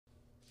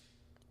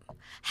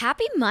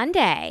Happy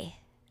Monday.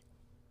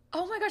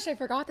 Oh my gosh, I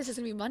forgot this is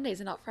going to be Mondays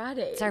and not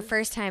Fridays. It's our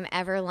first time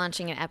ever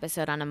launching an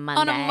episode on a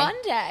Monday. On a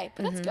Monday.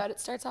 But that's good. It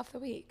starts off the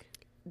week.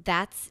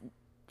 That's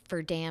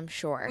for damn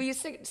sure. We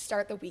used to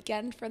start the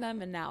weekend for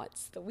them, and now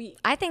it's the week.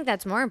 I think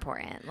that's more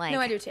important. Like, No,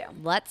 I do too.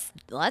 Let's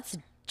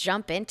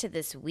jump into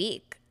this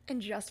week.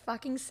 And just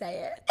fucking say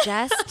it.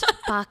 Just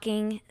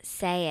fucking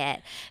say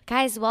it.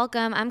 Guys,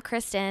 welcome. I'm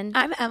Kristen.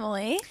 I'm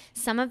Emily.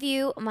 Some of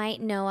you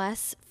might know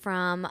us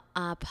from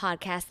a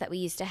podcast that we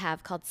used to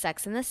have called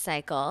Sex and the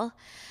Cycle.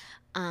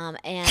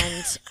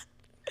 And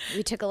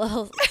we took a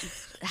little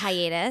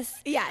hiatus.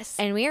 Yes.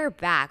 And we are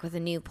back with a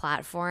new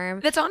platform.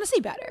 That's honestly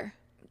better.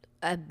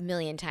 A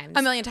million times.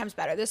 A million times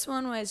better. This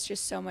one was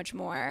just so much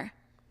more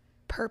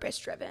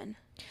purpose-driven.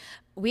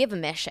 We have a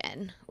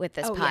mission with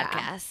this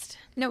podcast. Yeah.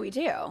 No, we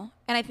do.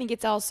 And I think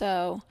it's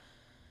also,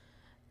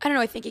 I don't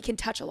know, I think it can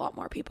touch a lot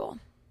more people.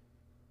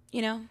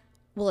 You know?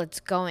 Well, it's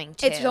going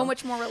to. It's so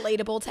much more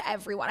relatable to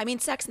everyone. I mean,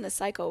 Sex and the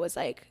Cycle was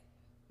like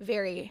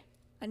very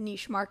a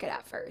niche market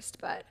at first,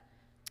 but.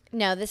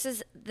 No,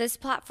 this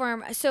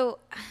platform. So,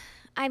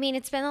 I mean,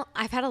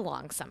 I've had a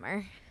long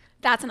summer.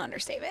 That's an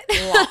understatement.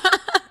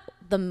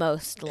 The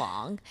most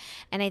long.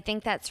 And I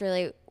think that's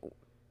really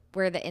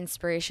where the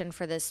inspiration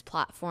for this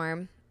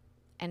platform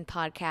and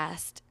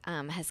podcast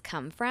has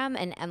come from.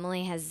 And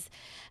Emily has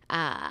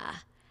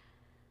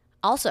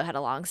also had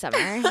a long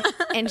summer.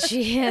 And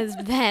she has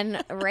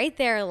been right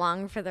there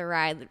along for the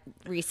ride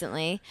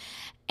recently.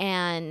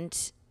 And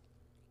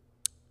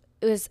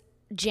it was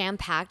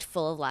jam-packed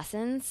full of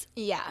lessons.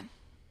 Yeah.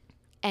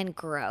 And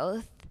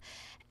growth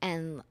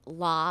and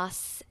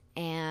loss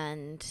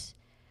and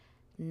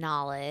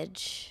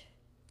knowledge.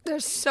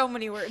 There's so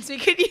many words we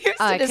could use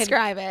to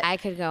describe it. I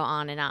could go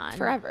on and on.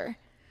 Forever.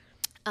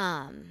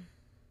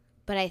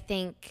 But I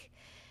think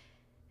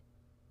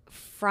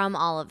from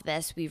all of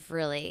this, we've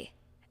really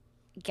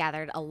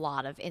gathered a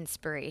lot of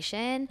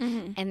inspiration.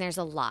 Mm-hmm. And there's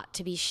a lot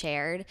to be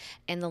shared.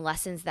 And the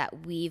lessons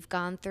that we've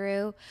gone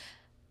through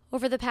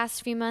over the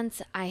past few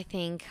months, I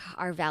think,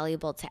 are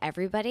valuable to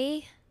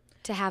everybody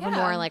to have a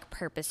more like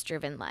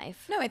purpose-driven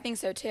life. No, I think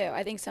so too.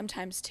 I think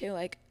sometimes too,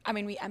 like, I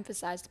mean, we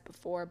emphasized it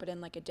before, but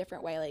in like a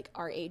different way, like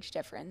our age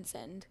difference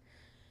and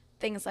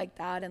things like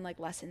that, and like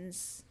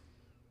lessons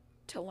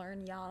to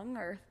learn young,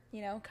 or,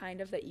 you know,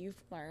 kind of that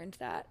you've learned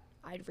that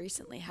I'd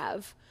recently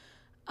have,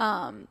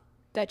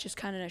 that just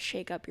kind of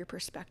shake up your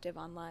perspective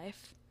on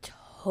life.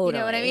 Totally. You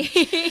know what I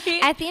mean?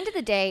 At the end of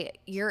the day,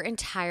 your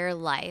entire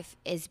life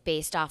is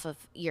based off of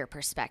your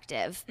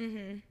perspective.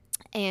 Mm-hmm.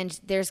 And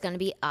there's going to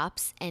be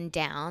ups and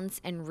downs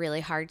and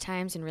really hard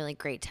times and really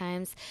great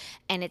times.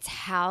 And it's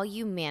how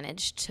you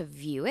manage to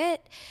view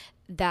it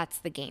that's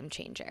the game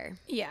changer.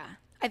 Yeah.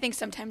 I think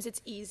sometimes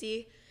it's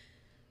easy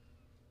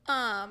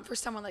for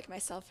someone like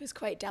myself who's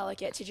quite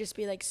delicate to just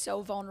be like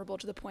so vulnerable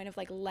to the point of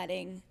like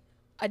letting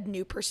a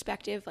new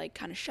perspective like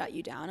kind of shut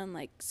you down and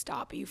like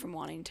stop you from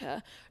wanting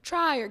to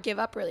try or give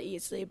up really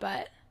easily.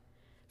 But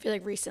I feel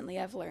like recently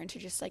I've learned to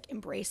just like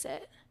embrace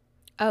it.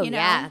 Oh, you know?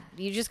 Yeah.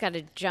 You just got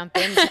to jump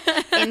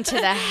into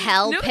the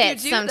hell pit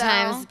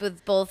sometimes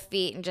with both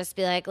feet and just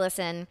be like,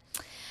 listen,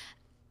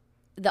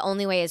 the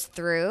only way is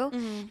through.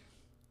 Mm-hmm.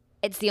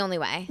 It's the only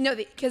way. No,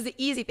 because the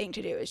easy thing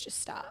to do is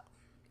just stop.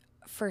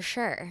 For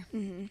sure.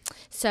 Mm-hmm.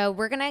 So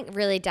we're going to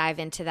really dive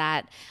into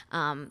that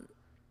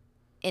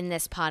in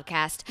this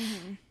podcast.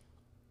 Mm-hmm.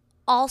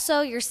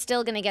 Also, you're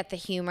still going to get the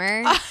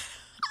humor.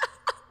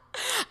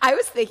 I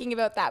was thinking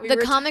about that. The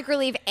comic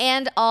relief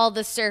and all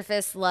the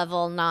surface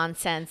level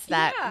nonsense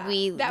that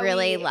we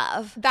really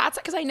love. That's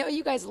because I know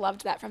you guys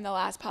loved that from the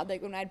last pod.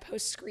 Like when I'd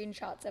post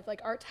screenshots of like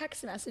our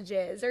text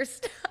messages or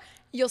stuff.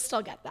 You'll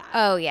still get that.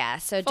 Oh yeah.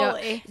 So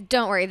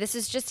don't worry. This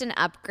is just an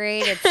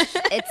upgrade.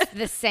 It's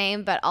the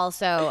same, but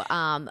also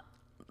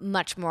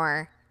much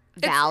more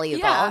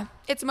valuable.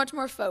 It's much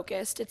more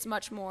focused. It's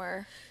much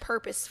more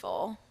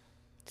purposeful.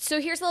 So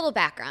here's a little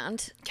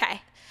background.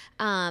 Okay.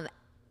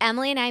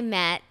 Emily and I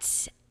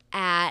met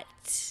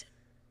at,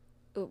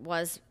 it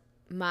was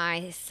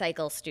my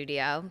cycle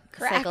studio,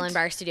 Correct. cycle and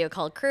bar studio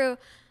called Crew,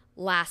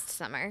 last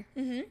summer.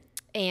 Mm-hmm.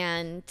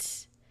 And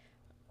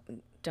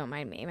don't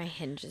mind me, my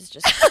hinge is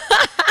just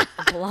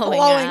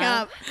blowing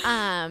up.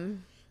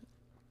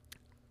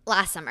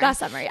 Last summer.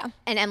 Yeah.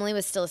 And Emily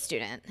was still a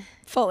student.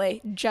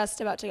 Fully,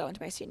 just about to go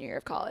into my senior year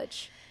of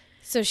college.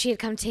 So she had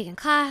come taking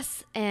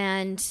class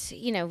and,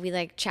 you know, we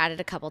like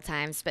chatted a couple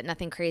times, but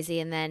nothing crazy.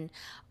 And then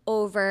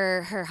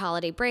over her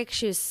holiday break,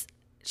 she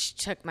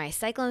took my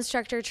cycle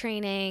instructor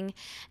training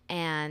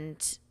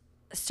and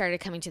started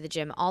coming to the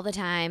gym all the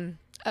time.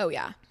 Oh,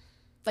 yeah.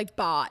 Like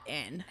bought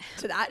in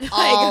to that.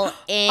 All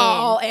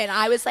in.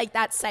 I was like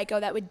that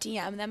psycho that would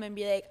DM them and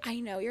be like, I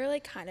know you're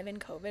like kind of in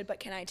COVID, but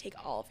can I take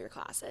all of your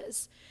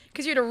classes?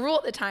 Because you had a rule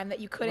at the time that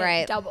you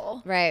couldn't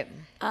double. Right.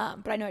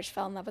 But I know I just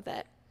fell in love with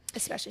it.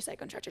 Especially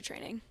psycho instructor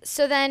training.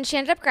 So then she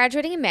ended up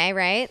graduating in May,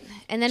 right?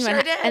 And then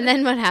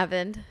did. What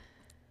happened?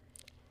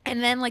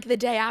 And then like the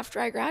day after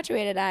I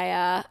graduated,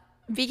 I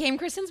became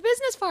Kristen's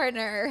business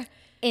partner.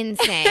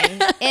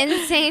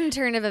 Insane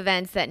turn of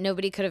events that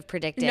nobody could have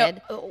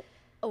predicted. No,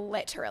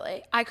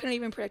 Literally. I couldn't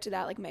even predict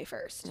that like May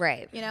 1st.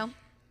 Right. You know?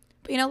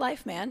 But you know,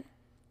 life, man.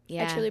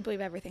 Yeah. I truly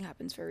believe everything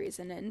happens for a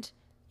reason, and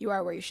you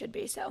are where you should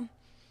be, so.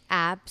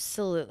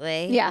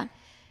 Absolutely. Yeah.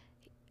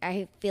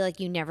 I feel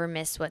like you never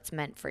miss what's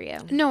meant for you.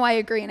 No, I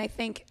agree. And I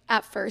think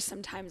at first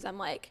sometimes I'm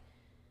like,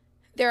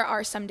 there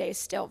are some days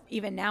still,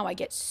 even now, I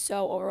get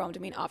so overwhelmed.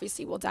 I mean,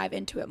 obviously we'll dive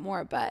into it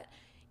more, but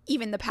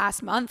even the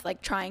past month,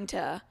 like trying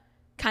to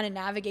kind of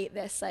navigate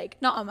this, like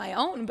not on my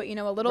own, but you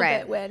know, a little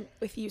Right. bit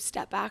if you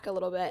step back a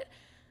little bit,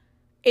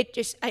 it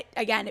just,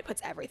 again, it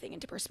puts everything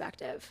into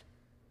perspective.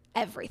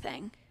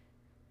 Everything.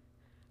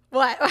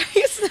 What? Why are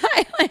you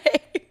smiling?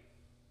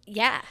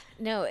 Yeah.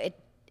 No, it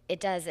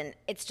does. And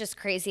it's just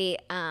crazy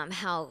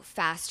how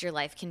fast your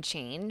life can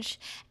change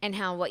and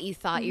how what you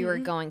thought you were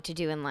going to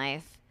do in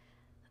life.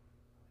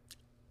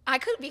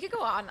 We could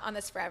go on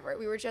this forever.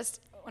 We were just,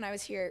 when I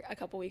was here a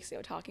couple weeks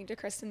ago, talking to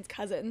Kristen's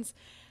cousins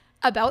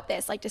about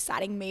this, like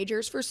deciding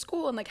majors for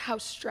school and like how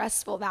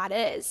stressful that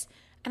is.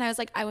 And I was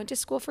like, I went to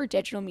school for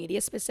digital media,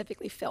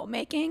 specifically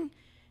filmmaking,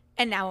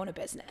 and now own a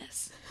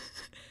business.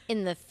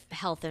 In the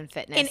health and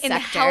fitness In sector. the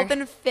health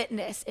and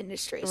fitness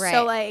industry. Right.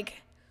 So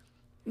like,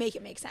 make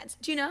it make sense.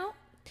 Do you know?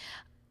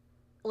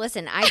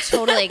 Listen, I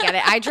totally get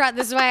it.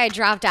 This is why I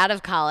dropped out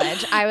of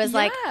college. I was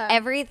like, Yeah.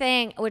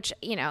 everything, which,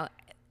 you know,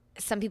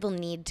 some people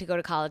need to go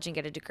to college and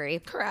get a degree,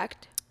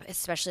 Correct.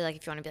 especially like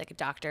if you want to be like a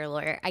doctor or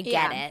lawyer. I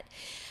get Yeah. it.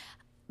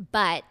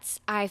 But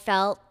I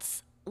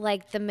felt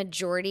like the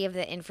majority of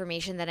the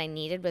information that I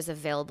needed was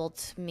available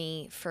to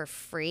me for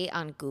free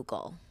on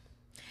Google.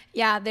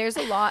 Yeah, there's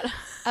a lot.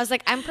 I was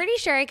like, I'm pretty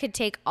sure I could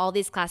take all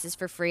these classes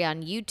for free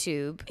on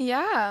YouTube.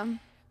 Yeah.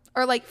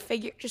 Or like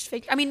figure.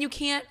 I mean, you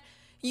can't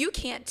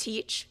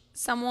teach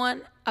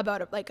someone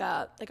about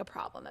a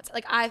problem. That's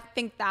like, I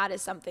think that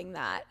is something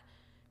that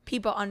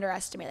people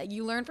underestimate. Like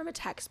you learn from a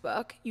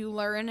textbook, you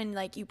learn and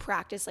like you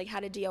practice like how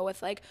to deal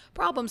with like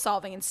problem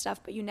solving and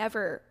stuff, but you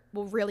never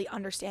will really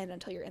understand it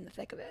until you're in the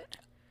thick of it.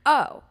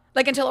 Oh.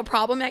 Like until a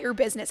problem at your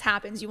business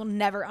happens, you will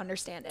never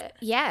understand it.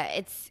 Yeah,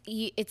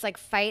 it's like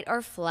fight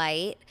or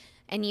flight,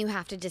 and you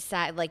have to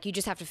decide, like you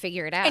just have to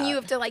figure it out. And you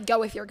have to like go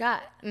with your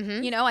gut.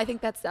 Mm-hmm. You know, I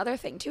think that's the other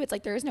thing too. It's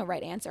like there is no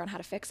right answer on how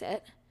to fix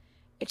it.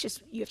 It's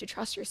just you have to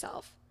trust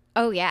yourself.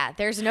 Oh yeah,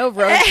 there's no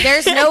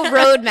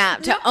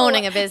roadmap to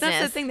owning a business.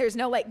 That's the thing. There's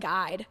no like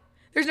guide.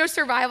 There's no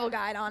survival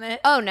guide on it.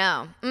 Oh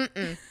no.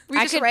 Mm-mm. We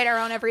just write our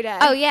own every day.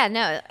 Oh yeah,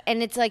 no.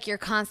 And it's like you're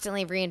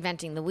constantly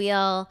reinventing the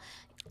wheel.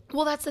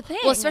 Well, that's the thing.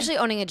 Well, especially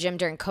owning a gym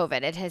during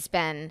COVID, it has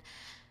been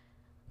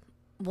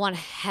one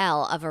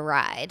hell of a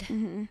ride.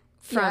 Mm-hmm.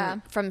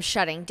 From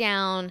shutting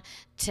down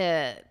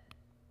to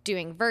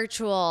doing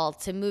virtual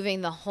to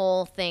moving the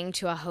whole thing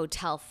to a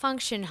hotel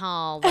function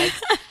hall. Like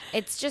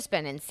it's just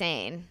been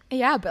insane.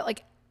 Yeah, but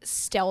like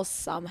still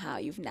somehow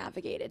you've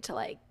navigated to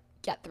like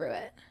get through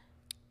it.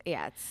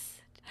 Yeah,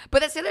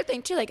 but that's the other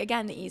thing too. Like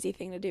again, the easy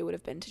thing to do would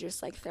have been to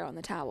just like throw in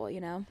the towel, you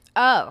know?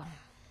 Oh.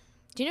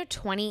 Do you know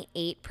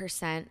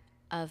 28%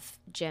 of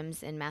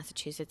gyms in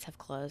Massachusetts have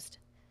closed?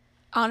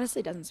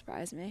 Honestly, doesn't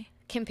surprise me.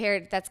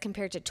 That's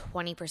compared to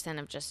 20%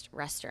 of just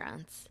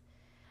restaurants.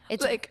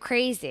 It's like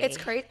crazy. It's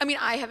crazy. I mean,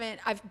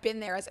 I've been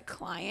there as a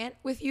client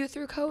with you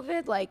through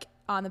COVID, like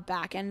on the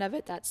back end of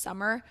it that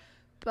summer,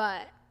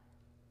 but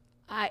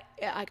I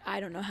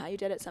don't know how you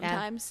did it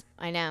sometimes.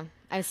 Yeah, I know.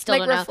 I still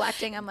like don't know.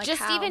 Reflecting, I'm like,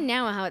 just how? even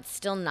now how it's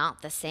still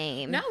not the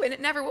same. No, and it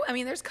never will. I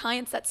mean, there's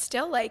clients that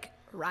still like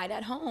ride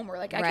at home or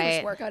like I can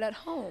just work out at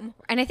home.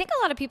 And I think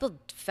a lot of people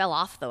fell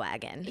off the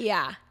wagon.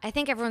 Yeah. I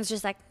think everyone's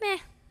just like, meh.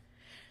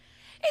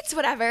 It's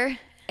whatever.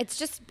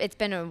 It's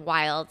been a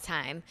wild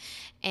time.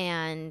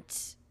 And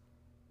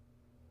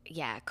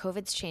yeah,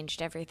 COVID's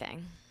changed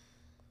everything.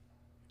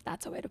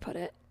 That's a way to put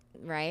it.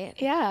 Right?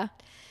 Yeah.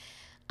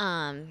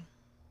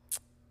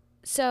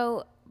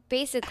 So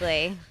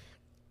basically,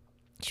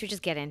 should we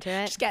just get into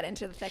it? Just get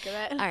into the thick of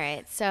it. All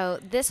right. So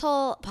this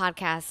whole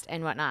podcast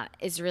and whatnot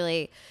is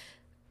really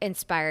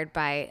inspired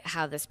by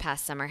how this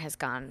past summer has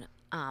gone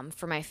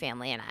for my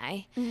family and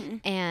I. Mm-hmm.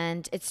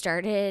 And it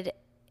started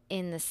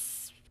in the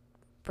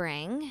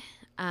spring.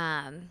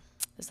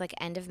 It was like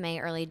end of May,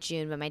 early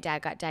June when my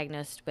dad got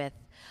diagnosed with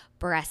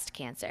breast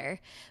cancer,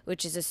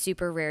 which is a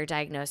super rare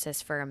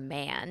diagnosis for a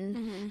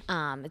man.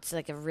 Mm-hmm. It's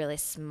like a really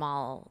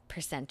small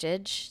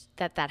percentage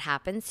that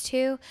happens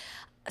to.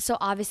 So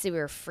obviously we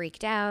were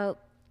freaked out.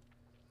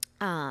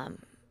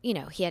 You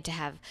know, he had to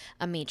have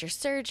a major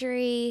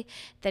surgery.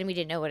 Then we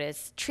didn't know what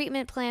his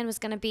treatment plan was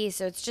going to be.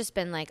 So it's just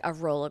been like a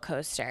roller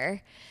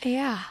coaster.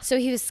 Yeah. So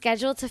he was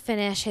scheduled to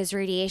finish his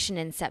radiation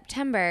in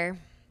September.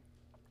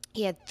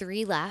 He had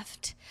 3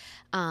 left.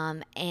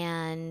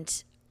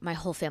 And my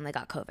whole family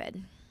got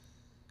COVID.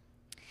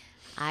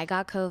 I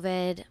got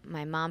COVID.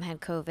 My mom had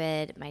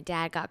COVID. My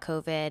dad got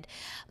COVID.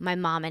 My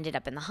mom ended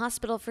up in the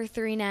hospital for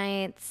 3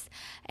 nights,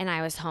 and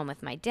I was home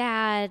with my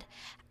dad.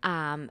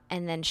 And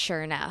then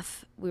sure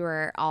enough, we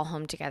were all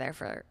home together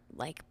for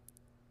like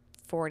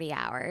 40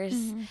 hours.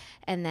 Mm-hmm.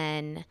 And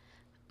then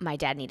my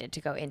dad needed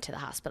to go into the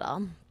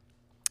hospital.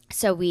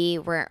 So we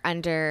were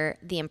under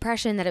the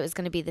impression that it was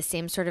going to be the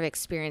same sort of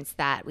experience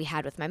that we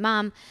had with my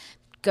mom,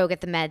 go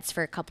get the meds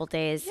for a couple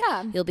days.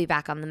 Yeah. You'll be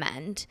back on the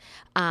mend.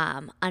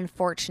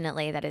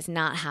 Unfortunately, that is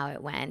not how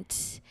it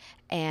went.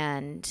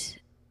 And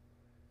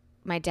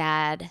my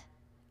dad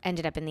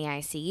ended up in the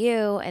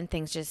ICU, and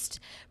things just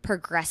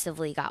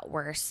progressively got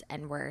worse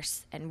and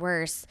worse and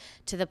worse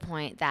to the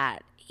point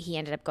that he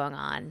ended up going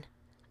on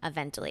a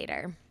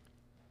ventilator.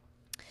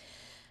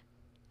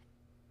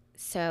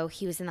 So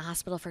he was in the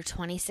hospital for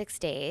 26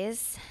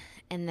 days,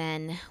 and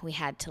then we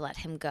had to let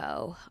him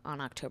go on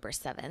October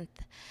 7th.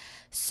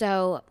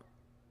 So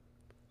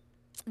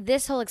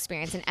this whole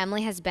experience, and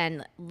Emily has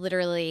been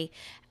literally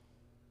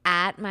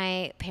at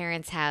my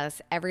parents'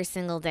 house every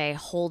single day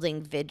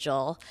holding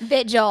vigil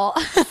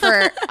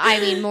for,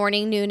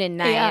 morning, noon, and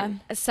night.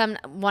 Yeah.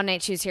 One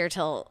night she was here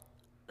till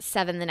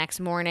 7 the next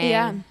morning.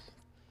 Yeah.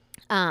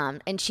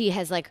 And she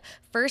has like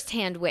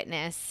firsthand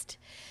witnessed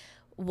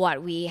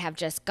what we have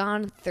just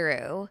gone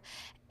through.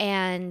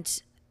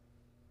 And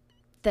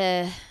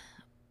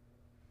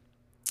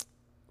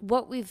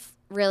what we've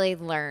really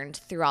learned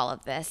through all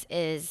of this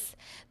is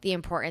the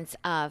importance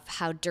of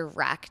how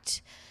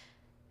direct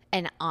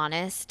and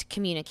honest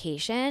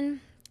communication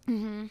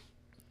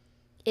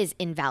is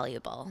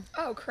invaluable.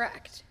 Oh,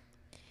 correct.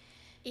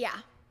 Yeah.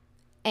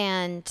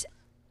 And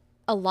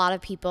a lot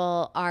of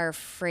people are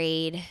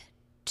afraid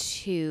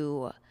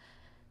to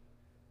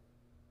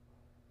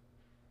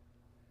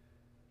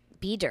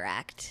be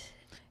direct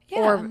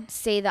or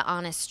say the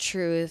honest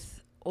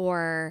truth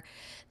or,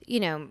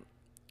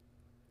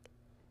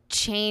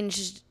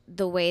 change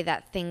the way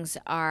that things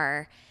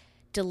are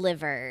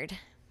delivered.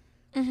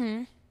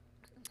 Mm-hmm.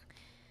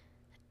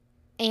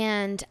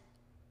 And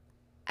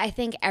I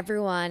think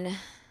everyone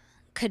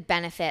could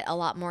benefit a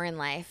lot more in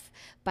life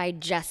by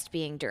just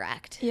being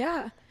direct.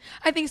 Yeah,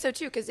 I think so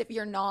too, because if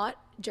you're not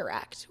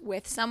direct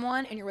with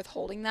someone and you're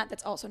withholding that,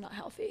 that's also not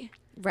healthy.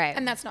 Right.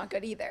 And that's not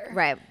good either.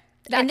 Right.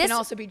 That can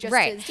also be just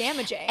as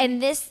damaging.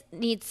 And this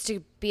needs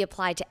to be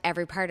applied to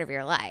every part of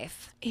your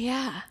life.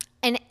 Yeah.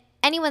 And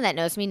anyone that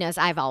knows me knows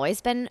I've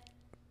always been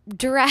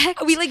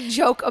direct. We like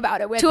joke about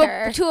it with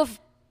her. To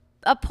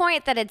a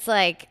point that it's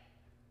like,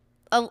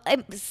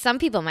 some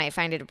people might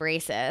find it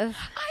abrasive.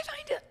 I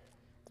find it.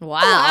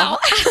 Wow.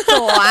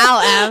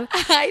 Wow, Em.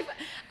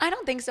 I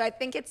don't think so. I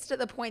think it's to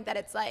the point that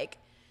it's like,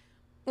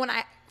 when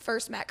I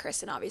first met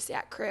Kristen, obviously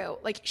at Crew,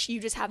 like you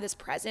just have this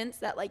presence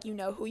that like you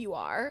know who you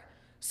are.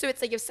 So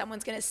it's like if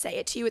someone's going to say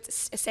it to you,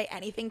 say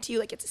anything to you,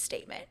 like it's a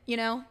statement,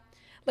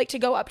 Like to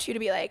go up to you to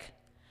be like,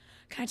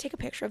 can I take a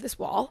picture of this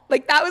wall?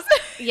 Like that was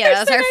that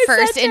was our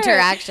first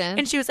interaction.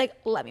 And she was like,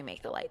 let me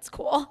make the lights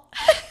cool.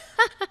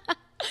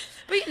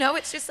 But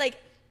it's just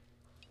like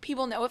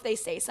people know if they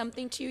say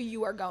something to you,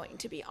 you are going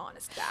to be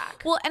honest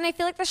back. Well, and I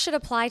feel like this should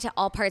apply to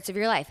all parts of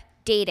your life.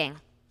 Dating,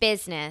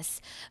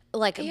 business,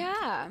 like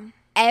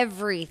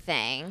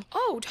everything.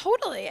 Oh,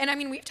 totally. And I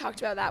mean, we've talked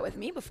about that with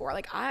me before.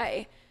 Like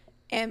I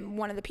am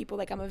one of the people,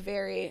 like I'm a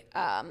very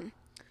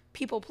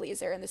people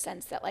pleaser in the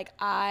sense that like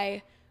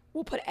I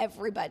will put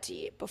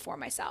everybody before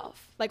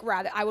myself. Like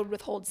rather I would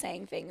withhold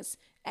saying things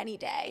any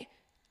day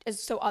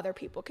so other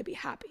people could be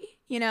happy,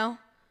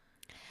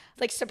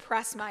 Like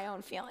suppress my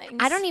own feelings.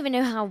 I don't even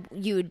know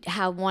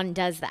how one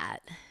does that.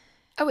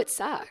 Oh, it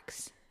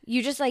sucks.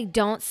 You just like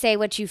don't say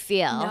what you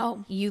feel.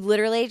 No. You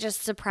literally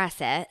just suppress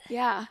it.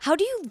 Yeah. How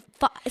do you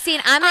see?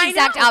 And I'm the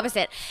exact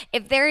opposite.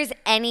 If there is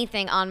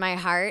anything on my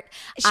heart,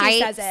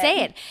 I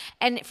say it.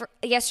 And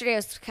yesterday I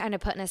was kind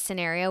of put in a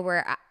scenario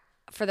where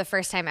for the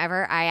first time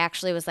ever, I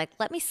actually was like,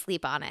 let me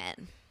sleep on it.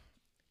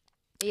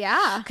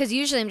 Yeah. Because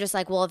usually I'm just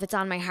like, well, if it's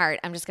on my heart,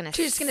 I'm just going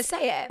to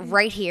say it.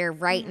 Right here,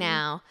 right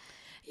now.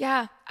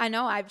 Yeah, I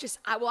know. I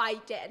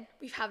did.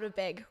 We've had a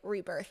big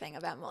rebirthing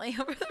of Emily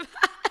over the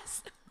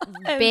past.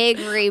 Big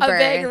rebirth. A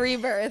big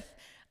rebirth.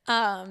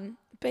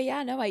 But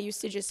yeah, no, I used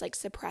to just like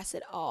suppress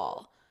it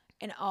all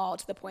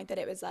to the point that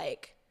it was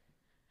like,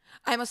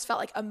 I almost felt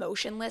like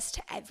emotionless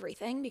to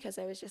everything because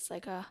I was just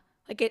like,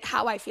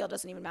 how I feel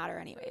doesn't even matter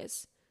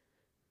anyways.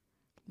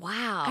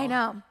 Wow. I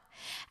know.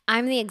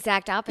 I'm the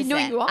exact opposite. No,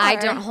 you are. I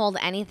don't hold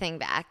anything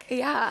back.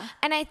 Yeah.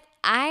 And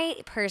I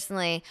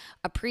personally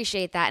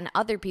appreciate that in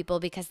other people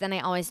because then I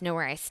always know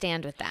where I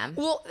stand with them.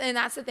 Well, and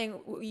that's the thing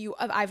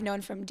I've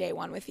known from day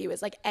one with you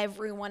is like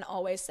everyone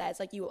always says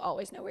like you will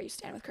always know where you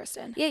stand with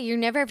Kristen. Yeah, you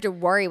never have to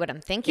worry what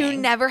I'm thinking. You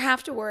never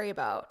have to worry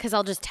about. Because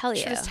I'll just tell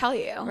you. She'll just tell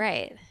you.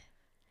 Right.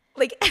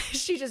 Like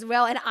she just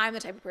will. And I'm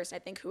the type of person I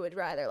think who would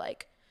rather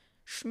like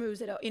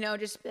schmooze it out,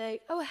 just be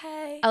like, oh,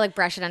 hey. I like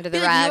brush it under the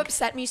rug. rug. You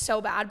upset me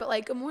so bad, but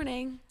like, good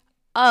morning.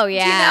 Oh,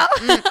 yeah.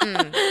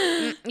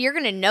 You You're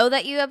going to know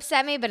that you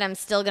upset me, but I'm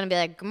still going to be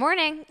like, good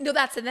morning. No,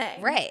 that's the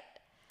thing. Right.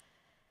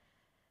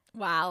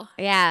 Wow.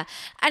 Yeah.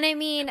 And I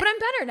mean. But I'm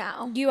better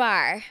now. You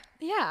are.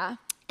 Yeah.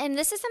 And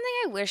this is something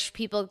I wish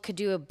people could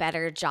do a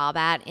better job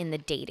at in the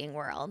dating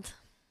world.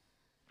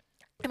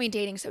 I mean,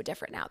 dating's so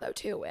different now, though,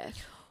 too,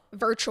 with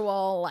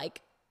virtual,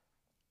 like,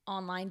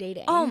 online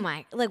dating. Oh,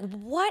 my. Like,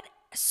 what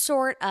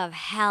sort of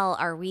hell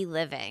are we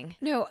living?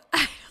 No,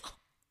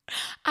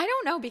 I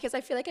don't know because I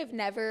feel like I've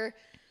never.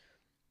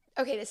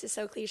 Okay, this is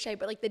so cliche,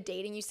 but like the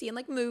dating you see in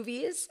like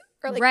movies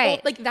or like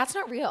right. like that's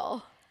not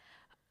real.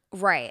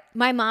 Right.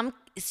 My mom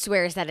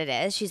swears that it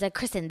is. She's like,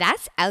 Kristen,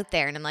 that's out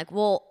there. And I'm like,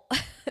 well,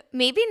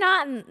 maybe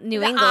not in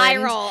New England. Eye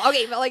roll.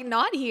 Okay, but like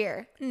not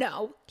here.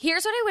 No.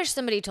 Here's what I wish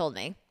somebody told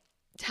me.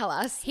 Tell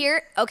us.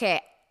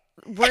 Okay.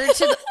 Word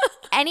to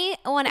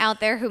anyone out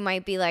there who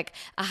might be like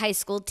a high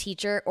school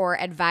teacher or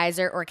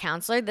advisor or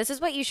counselor, this is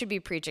what you should be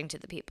preaching to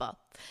the people.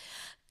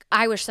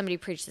 I wish somebody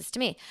preached this to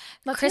me.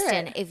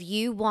 Kristen, if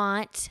you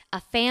want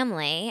a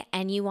family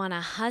and you want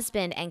a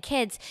husband and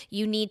kids,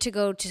 you need to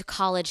go to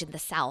college in the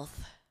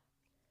South.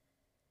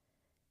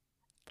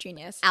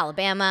 Genius.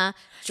 Alabama,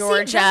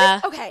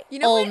 Georgia, okay, you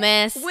know Ole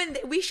Miss.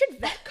 We should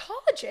vet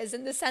colleges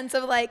in the sense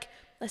of like,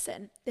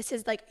 listen, this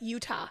is like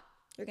Utah.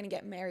 You're going to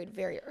get married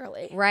very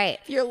early. Right.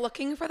 If you're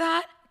looking for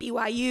that,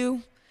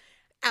 BYU,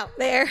 out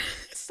there,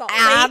 Salt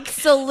Lake.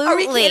 Absolutely. Are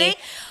we kidding?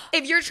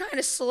 If you're trying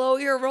to slow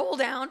your roll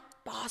down,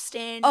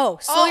 Boston.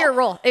 Slow your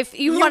roll. If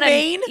you want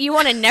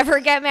to never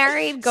get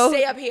married,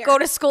 stay up here. Go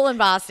to school in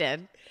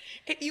Boston.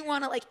 If you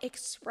want to like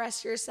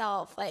express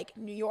yourself, like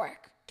New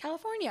York,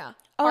 California.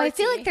 Oh, artsy. I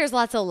feel like there's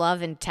lots of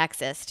love in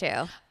Texas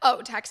too.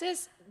 Oh,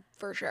 Texas?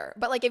 For sure.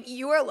 But like if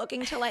you are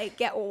looking to like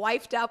get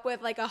wifed up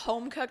with like a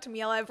home cooked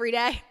meal every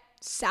day,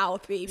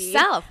 South, baby.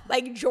 South.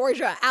 Like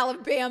Georgia,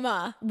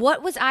 Alabama.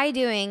 What was I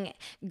doing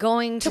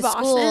going to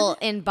school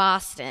in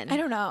Boston? I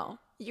don't know.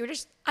 You were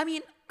just, I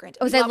mean,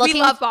 granted, we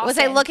love Boston. Was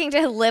I looking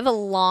to live a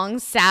long,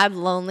 sad,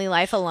 lonely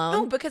life alone?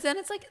 No, because then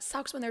it's like, it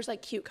sucks when there's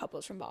like cute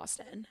couples from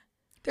Boston.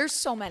 There's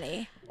so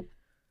many.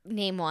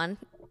 Name one.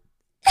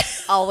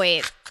 I'll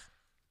wait.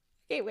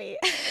 Okay, wait.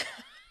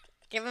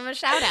 Give him a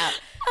shout out.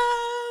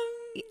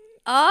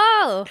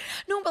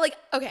 No, but like,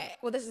 okay.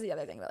 Well, this is the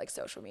other thing about like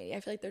social media. I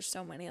feel like there's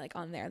so many like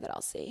on there that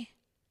I'll see.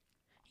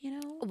 You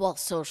know? Well,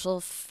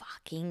 social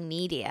fucking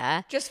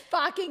media. Just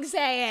fucking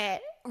say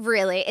it.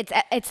 Really,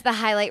 it's the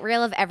highlight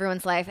reel of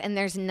everyone's life, and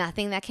there's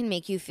nothing that can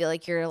make you feel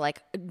like you're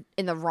like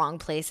in the wrong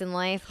place in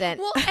life. That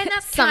and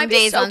that's some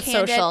days on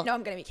candid? social. No,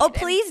 I'm gonna be candid. Oh,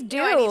 please do.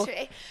 No, I need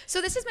to.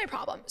 So this is my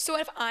problem. So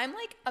if I'm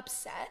like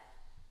upset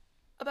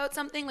about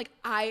something, like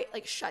I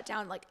like shut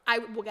down, like I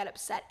will get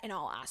upset in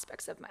all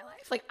aspects of my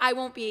life. Like I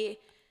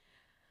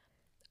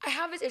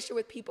have this issue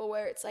with people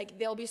where it's like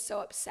they'll be so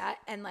upset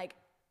and like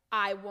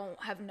I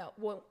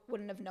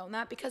wouldn't have known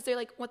that because they're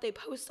like what they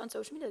post on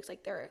social media looks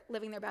like they're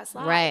living their best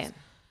lives. Right.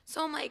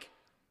 So I'm like,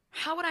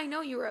 how would I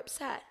know you were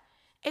upset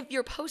if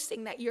you're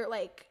posting that you're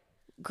like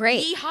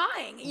great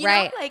yee-hawing, you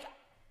know? Like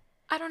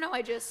I don't know,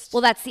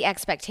 well, that's the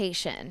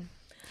expectation.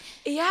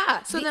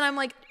 Yeah. So then I'm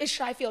like,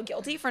 should I feel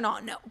guilty for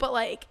not know? But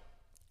like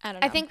I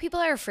don't know. I think people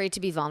are afraid to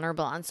be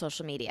vulnerable on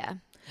social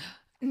media.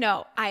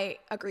 No, I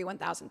agree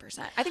 1,000%.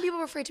 I think people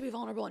are afraid to be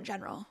vulnerable in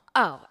general.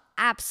 Oh,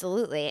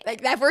 absolutely.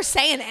 Like that we're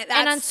saying it.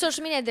 And on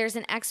social media, there's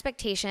an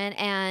expectation.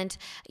 And,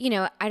 you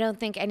know, I don't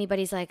think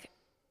anybody's like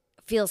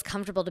feels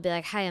comfortable to be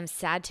like, hi, I'm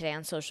sad today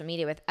on social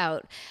media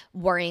without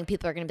worrying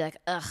people are going to be like,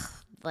 ugh,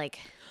 like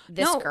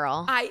this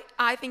girl.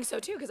 I think so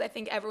too. Because I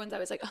think everyone's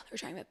always like, oh, they're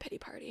trying a pity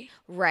party.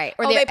 Right.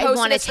 Or they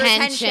want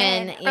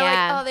attention. Or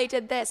like, oh, they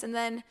did this. And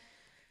then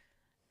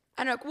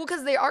I don't know. Well,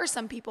 because there are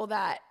some people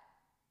that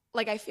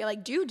like I feel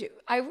like do.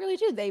 I really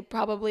do. They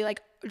probably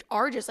like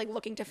are just like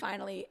looking to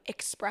finally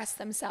express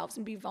themselves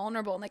and be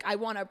vulnerable. And like I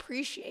want to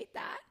appreciate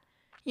that,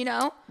 you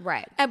know?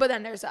 Right. But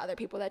then there's the other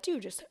people that do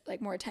just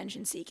like more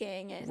attention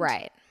seeking and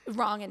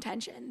wrong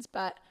intentions.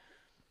 But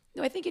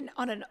no, I think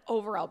on an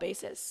overall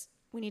basis,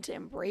 we need to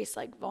embrace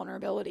like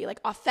vulnerability,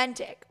 like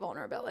authentic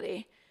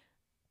vulnerability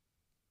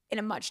in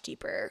a much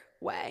deeper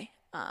way.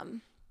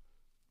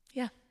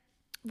 Yeah.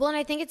 Well, and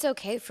I think it's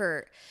okay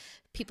for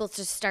people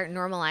to start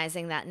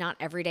normalizing that not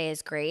every day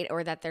is great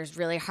or that there's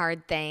really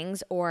hard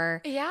things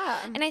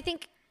and I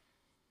think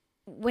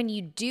when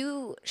you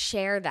do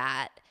share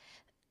that,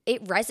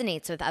 it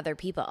resonates with other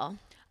people.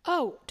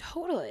 Oh,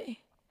 totally.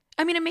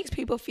 I mean, it makes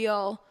people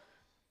feel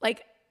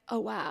like, oh,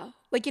 wow.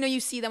 Like, you know, you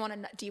see them on a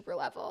deeper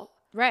level.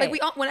 Right.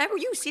 Like whenever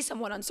you see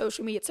someone on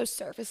social media, it's so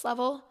surface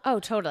level. Oh,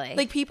 totally.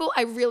 Like people,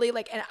 I really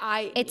like, and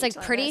it's like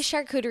pretty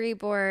charcuterie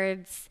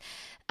boards,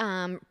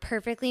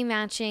 perfectly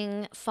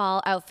matching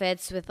fall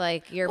outfits with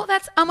like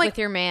with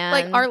your man.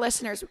 Like our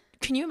listeners,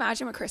 can you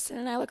imagine what Kristen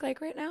and I look like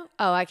right now?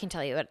 Oh, I can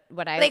tell you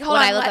what I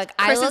look like.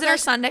 Kristen's in her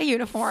Sunday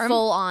uniform.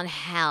 Full on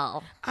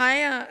hell.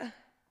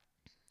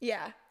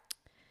 Yeah.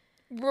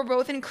 We're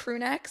both in crew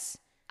necks.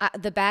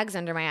 The bags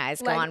under my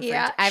eyes go on.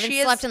 I haven't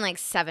slept in like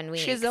 7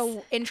 weeks. She has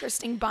an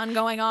interesting bun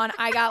going on.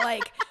 I got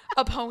like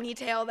a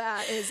ponytail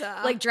that is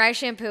like dry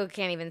shampoo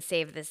can't even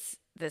save this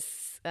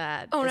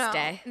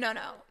day. No.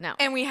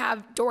 And we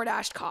have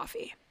DoorDash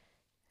coffee.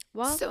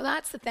 Well, so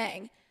that's the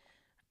thing.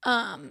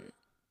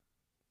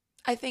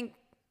 I think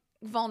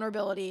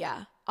vulnerability,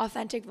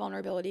 authentic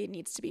vulnerability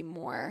needs to be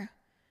more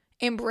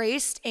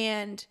embraced,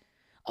 and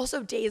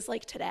also days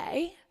like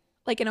today,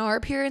 like in our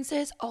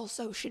appearances,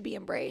 also should be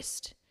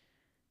embraced.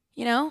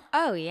 You know?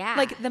 Oh yeah.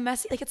 Like the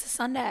messy, like it's a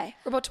Sunday.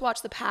 We're about to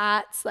watch the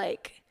Pats.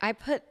 Like I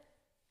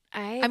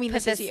mean,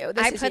 this is you.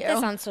 I put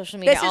this on social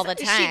media all the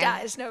time. She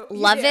does. No,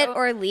 love it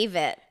or leave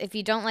it. If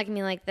you don't like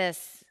me like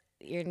this,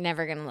 you're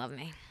never gonna love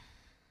me.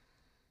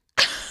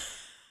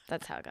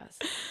 That's how it goes.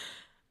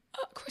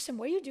 Kristen,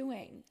 what are you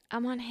doing?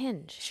 I'm on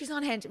Hinge. She's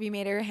on Hinge. We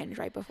made her a Hinge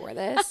right before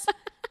this.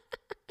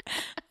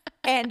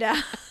 And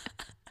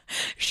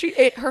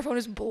her phone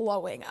is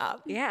blowing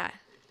up. Yeah.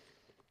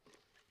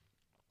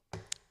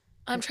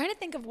 I'm trying to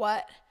think of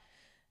what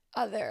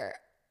other.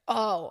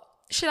 Oh,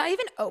 should I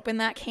even open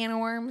that can of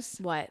worms?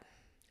 What?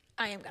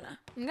 I'm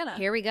gonna.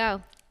 Here we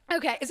go.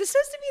 Okay, is this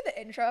supposed to be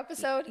the intro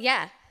episode?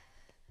 Yeah.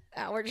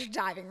 We're just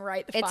diving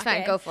right the fuck It's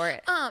fine. in. Go for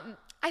it.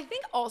 I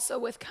think also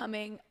with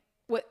coming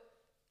with,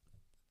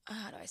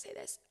 how do I say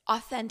this?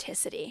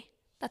 Authenticity.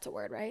 That's a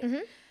word, right? Mm-hmm.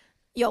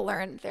 You'll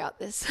learn throughout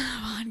this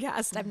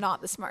podcast. I'm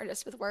not the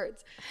smartest with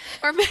words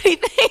or many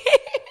things.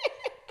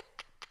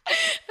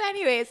 But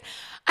anyways,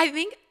 I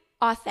think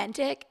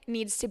authentic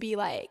needs to be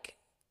like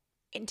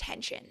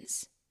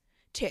intentions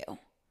too.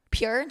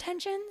 Pure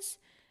intentions.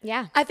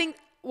 Yeah. I think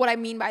what I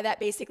mean by that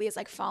basically is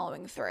like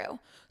following through.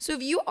 So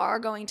if you are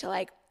going to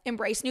like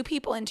embrace new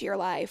people into your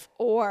life,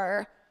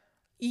 or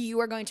you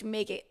are going to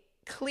make it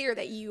clear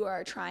that you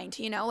are trying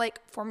to, like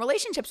form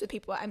relationships with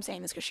people. I'm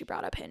saying this because she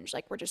brought up Hinge.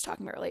 Like, we're just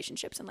talking about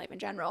relationships and life in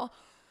general.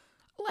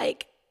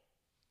 Like,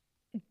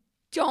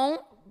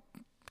 don't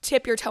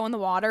tip your toe in the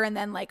water and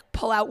then like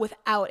pull out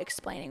without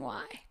explaining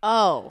why.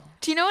 Oh.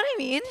 Do you know what I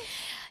mean?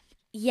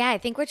 Yeah, I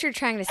think what you're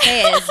trying to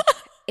say is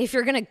if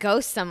you're going to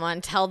ghost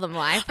someone, tell them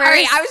why first. All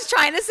right, I was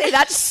trying to say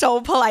that so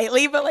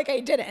politely, but like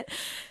I didn't.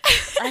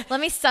 Let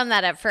me sum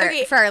that up for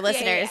our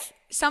listeners. Yeah.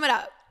 Sum it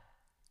up.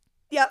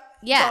 Yep.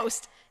 Yeah.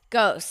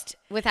 Ghost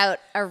without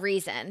a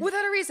reason.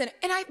 Without a reason.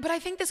 But I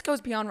think this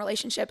goes beyond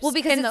relationships. Well,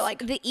 because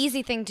the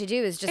easy thing to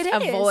do is just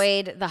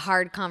avoid the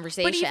hard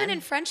conversation. But even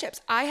in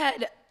friendships, I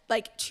had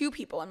like 2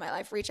 people in my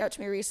life reach out to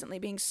me recently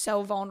being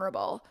so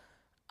vulnerable.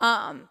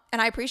 And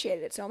I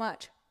appreciated it so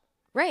much.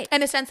 Right.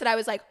 In the sense that I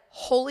was like,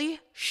 holy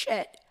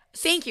shit.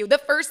 Thank you. The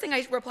first thing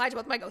I replied to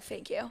both of them, I go,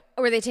 thank you.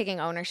 Were they taking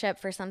ownership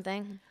for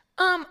something?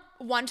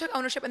 One took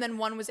ownership, and then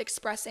one was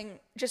expressing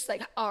just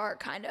like our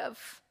kind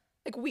of,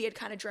 like we had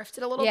kind of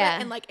drifted a little bit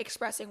and like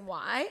expressing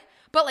why,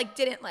 but like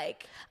didn't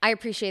like. I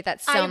appreciate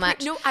that so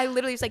much. No, I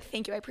literally was like,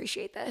 thank you. I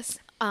appreciate this.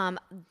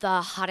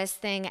 The hottest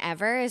thing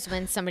ever is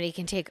when somebody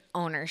can take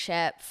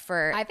ownership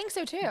for. I think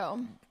so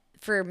too.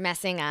 For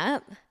messing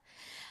up.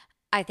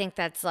 I think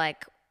that's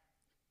like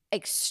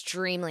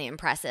extremely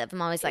impressive.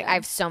 I'm always like, I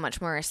have so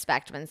much more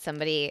respect when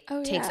somebody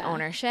takes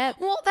ownership.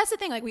 Well, that's the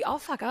thing. Like, we all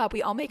fuck up.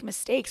 We all make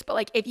mistakes. But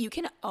like, if you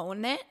can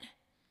own it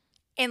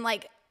and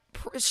like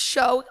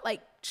show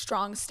like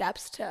strong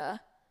steps to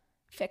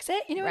fix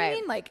it, you know what I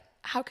mean? Like,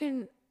 how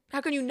can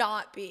you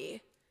not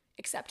be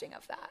accepting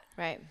of that?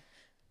 Right.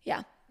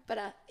 Yeah. But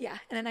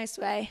in a nice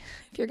way.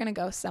 If you're gonna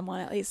ghost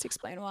someone, at least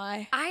explain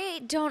why.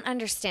 I don't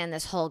understand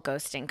this whole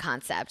ghosting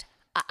concept.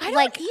 I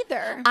don't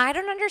either. I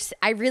don't understand.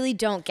 I really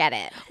don't get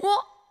it.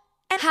 Well,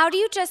 and how do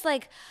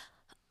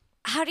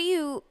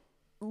you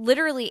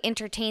literally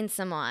entertain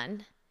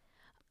someone,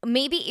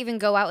 maybe even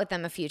go out with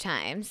them a few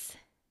times,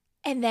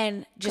 and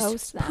then just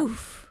ghost them?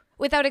 Poof,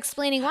 without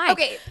explaining why?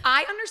 Okay,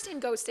 I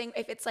understand ghosting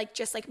if it's like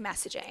just like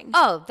messaging.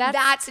 Oh,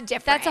 that's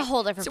different. That's a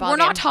whole different ballgame. We're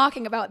not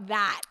talking about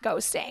that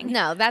ghosting.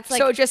 No, that's like,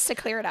 so just to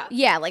clear it up.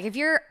 Yeah, like if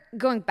you're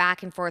going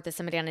back and forth with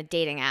somebody on a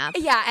dating app.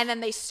 Yeah, and then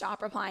they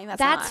stop replying. That's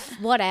not,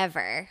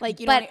 whatever.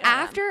 Like, you but don't,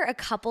 after a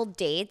couple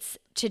dates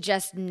to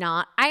just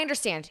not. I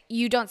understand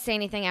you don't say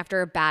anything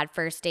after a bad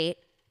first date.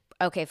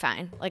 Okay,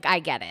 fine. Like, I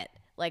get it.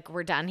 Like,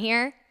 we're done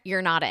here.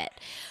 You're not it.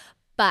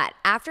 But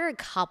after a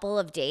couple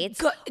of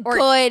dates,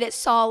 good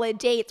solid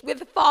dates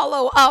with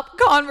follow-up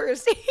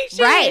conversations.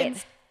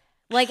 Right.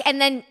 Like,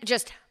 and then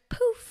just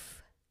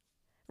poof,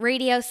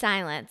 radio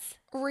silence.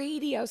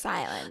 Radio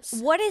silence.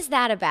 What is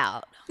that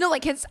about? No,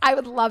 like, I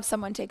would love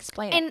someone to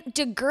explain it. And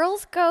do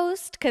girls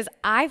ghost? Because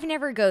I've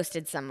never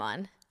ghosted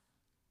someone.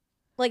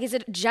 Like, is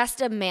it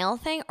just a male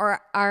thing, or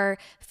are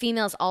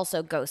females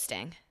also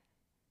ghosting?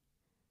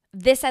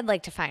 This I'd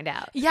like to find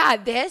out. Yeah,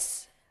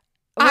 this.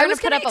 I was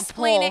going to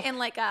explain it in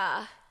like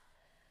a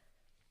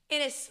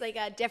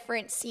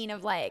different scene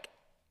of like,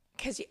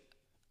 because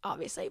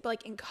obviously, but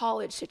like in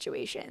college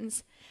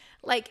situations,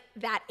 like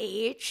that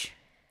age,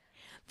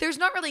 there's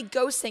not really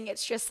ghosting.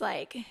 It's just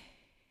like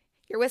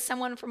you're with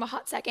someone from a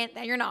hot second,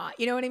 then you're not.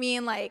 You know what I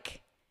mean?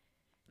 Like,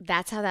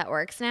 that's how that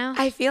works now?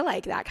 I feel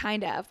like that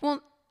kind of.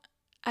 Well,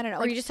 I don't know.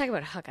 Or you just talking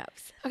about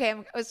hookups? Okay,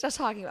 I was just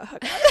talking about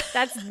hookups.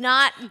 That's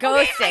not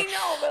ghosting. Okay, I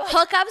know. But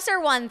like, hookups are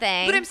one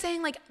thing. But I'm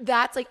saying like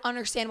that's like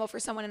understandable for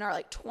someone in our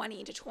like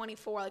 20 to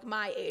 24, like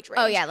my age range.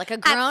 Oh yeah, like a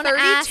grown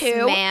ass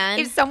man.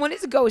 If someone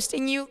is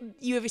ghosting you,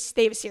 they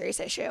have a serious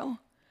issue.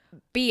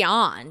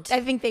 Beyond. I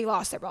think they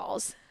lost their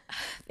balls.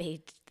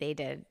 They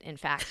did, in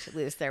fact,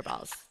 lose their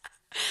balls.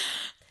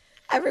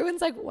 Everyone's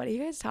like, what are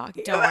you guys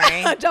talking Don't about?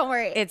 worry. Don't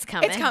worry. It's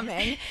coming. It's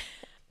coming.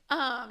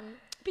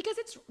 Because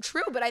it's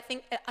true, but I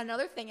think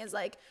another thing is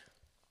like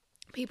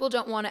people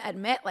don't want to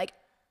admit like,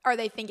 or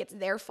they think it's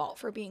their fault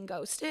for being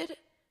ghosted.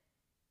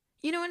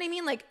 You know what I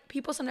mean? Like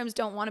people sometimes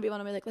don't want to be able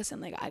to be like,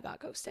 listen, like I got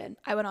ghosted.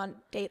 I went on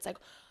dates, like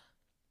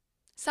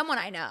someone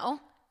I know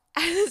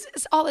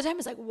all the time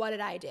is like, what did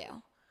I do?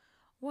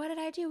 What did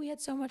I do? We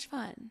had so much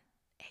fun.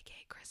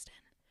 AKA Kristen.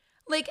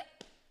 Like,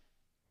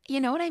 You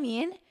know what I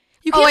mean?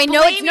 You Oh, I can't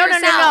know it's blame no.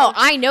 yourself.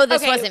 I know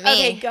this Okay, wasn't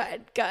me. Okay,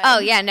 good. Oh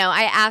yeah, no,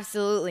 I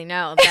absolutely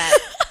know that.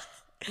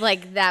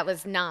 Like that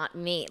was not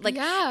me. Like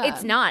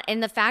it's not.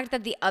 And the fact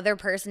that the other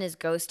person is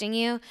ghosting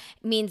you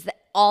means that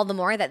all the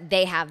more that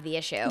they have the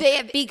issue.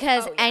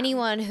 Because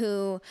anyone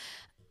who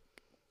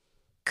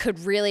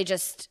could really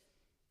just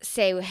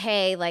say,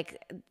 hey,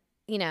 like,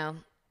 you know,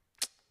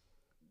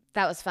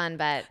 that was fun,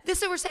 but this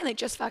is what we're saying. Like,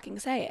 just fucking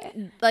say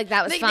it. Like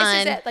that was fun.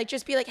 This is it. Like,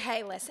 just be like,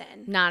 hey, listen.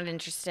 Not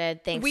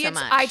interested. Thanks so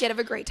much. I did have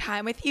a great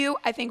time with you.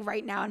 I think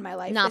right now in my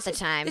life, not the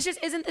time. This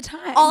just isn't the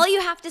time. All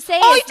you have to say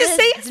is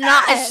it's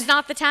just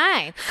not the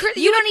time.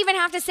 You don't even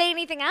have to say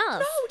anything else.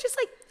 No, just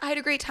like, I had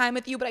a great time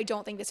with you, but I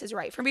don't think this is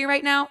right for me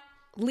right now.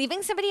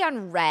 Leaving somebody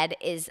on red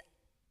is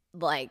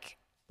like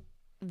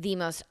the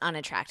most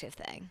unattractive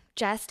thing.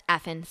 Just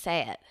effing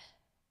say it.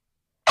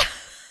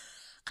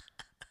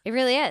 It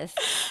really is.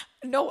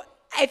 No,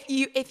 if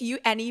you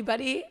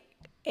anybody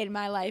in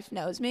my life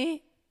knows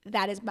me,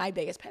 that is my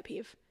biggest pet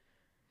peeve.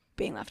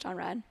 Being left on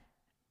red.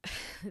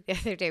 The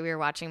other day we were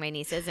watching my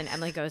nieces and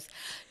Emily goes,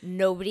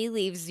 nobody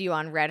leaves you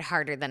on red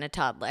harder than a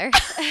toddler.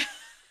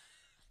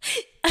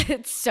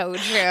 It's so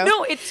true.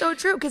 No, it's so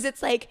true because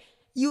it's like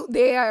you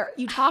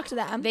talk to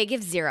them. They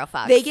give zero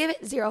fucks. They give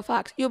it zero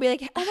fucks. You'll be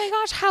like, oh my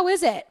gosh, how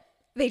is it?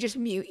 They just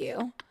mute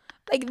you.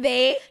 Like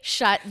they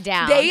shut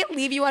down. They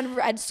leave you on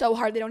red so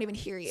hard they don't even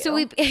hear you. So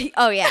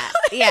oh yeah,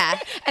 yeah.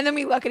 And then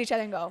we look at each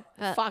other and go,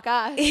 fuck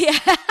us. Yeah.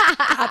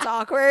 That's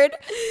awkward.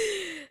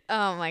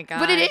 Oh my God.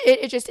 But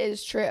it just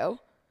is true.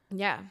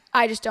 Yeah.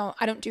 I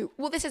don't do,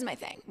 well, this is my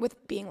thing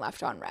with being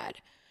left on red.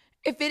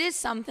 If it is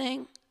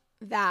something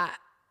that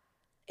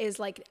is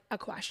like a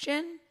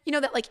question, you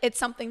know, that like it's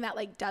something that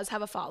like does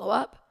have a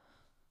follow-up,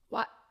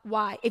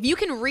 why? If you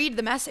can read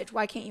the message,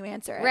 why can't you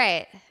answer it?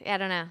 Right. I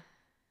don't know.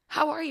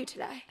 How are you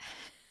today?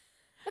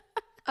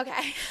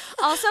 Okay.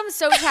 Also, I'm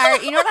so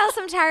tired. You know what else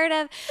I'm tired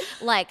of?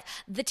 Like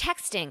the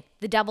texting,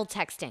 the double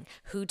texting.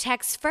 Who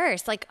texts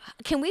first? Like,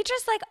 can we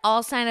just like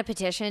all sign a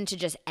petition to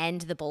just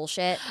end the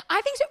bullshit?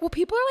 I think so. Well,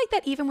 people are like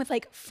that even with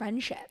like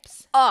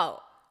friendships.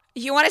 Oh.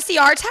 You want to see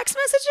our text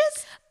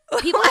messages?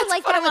 People are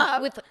like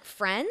that with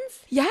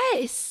friends?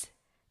 Yes.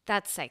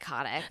 That's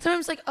psychotic.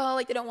 Sometimes like, oh,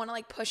 like they don't want to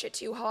like push it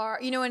too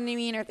hard. You know what I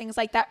mean? Or things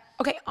like that.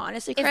 Okay,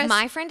 honestly, Chris. If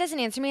my friend doesn't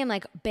answer me, I'm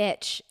like,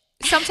 bitch.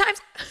 Sometimes.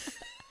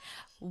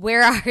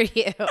 Where are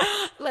you?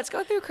 Let's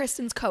go through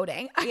Kristen's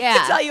coding. I Yeah.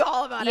 can tell you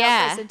all about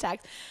how Kristen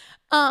texts.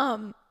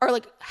 Or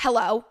like,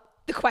 hello,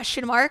 the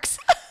question marks.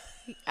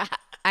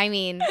 I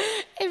mean.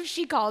 If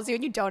she calls you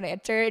and you don't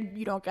answer and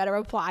you don't get a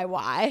reply,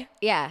 why?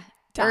 Yeah.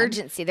 Done.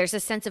 Urgency. There's a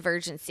sense of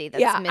urgency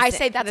that's missing. I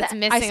say that's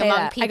missing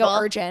among people. I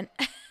go urgent.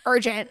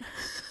 Urgent.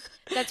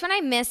 That's when I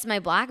miss my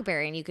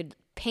BlackBerry and you could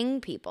ping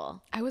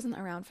people. I wasn't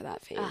around for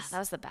that phase. That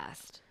was the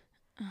best.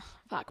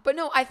 Fuck. But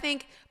no, I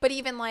think, but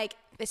even like,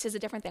 this is a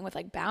different thing with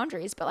like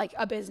boundaries, but like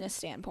a business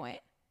standpoint.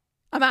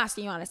 I'm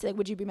asking you honestly, like,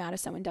 would you be mad if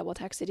someone double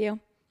texted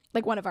you?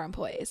 Like one of our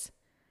employees?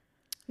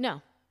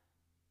 No.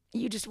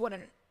 You just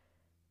wouldn't,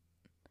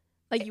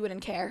 like you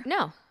wouldn't care?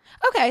 No.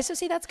 Okay, so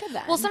see, that's good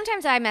then. Well,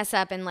 sometimes I mess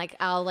up and like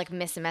I'll like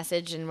miss a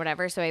message and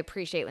whatever, so I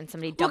appreciate when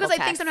somebody double texts.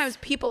 Because I think sometimes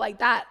people like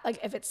that, like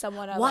if it's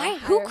someone why?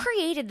 Who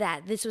created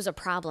that? This was a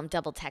problem,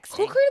 double texting.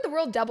 Who created the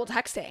word double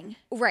texting?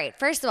 Right.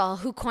 First of all,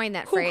 who coined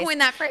that phrase? Who coined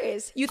that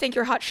phrase? You think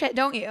you're hot shit,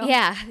 don't you?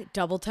 Yeah.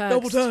 Double text.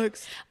 Double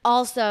text.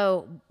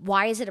 Also,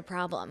 why is it a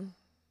problem?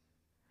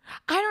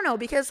 I don't know,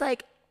 because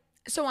like,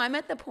 so I'm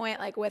at the point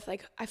like with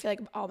like, I feel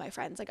like all my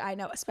friends, like I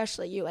know,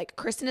 especially you, like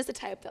Kristen is the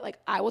type that like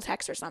I will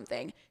text her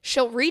something,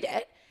 she'll read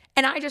it,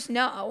 and I just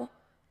know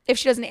if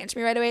she doesn't answer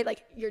me right away,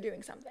 like you're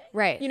doing something.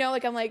 Right. You know,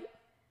 like I'm like,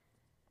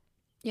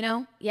 you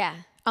know? Yeah.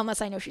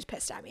 Unless I know she's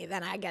pissed at me,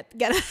 then I get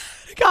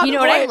you know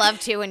what I love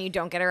too, when you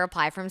don't get a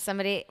reply from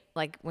somebody,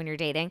 like when you're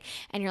dating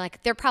and you're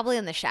like, they're probably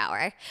in the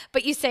shower,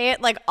 but you say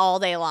it like all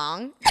day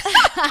long.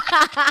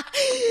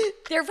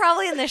 They're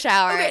probably in the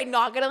shower. Okay,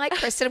 not gonna like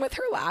Kristen with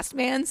her last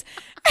man's.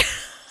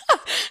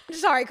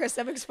 Sorry,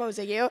 Kristen, I'm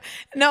exposing you.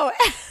 No,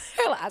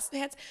 her last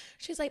man's.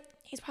 She's like,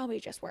 he's probably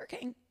just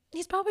working.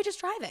 He's probably just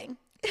driving.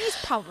 He's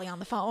probably on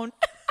the phone.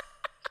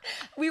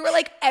 We were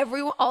like,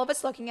 all of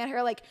us looking at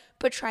her like,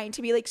 but trying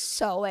to be like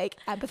so like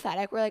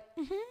empathetic. We're like,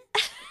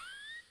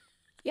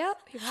 yep,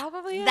 he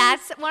probably is.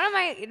 That's one of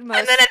my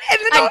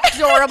most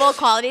adorable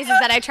qualities, is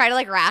that I try to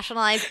like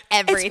rationalize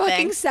everything. It's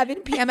fucking 7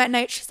 p.m. at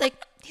night. She's like,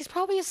 he's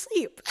probably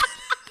asleep.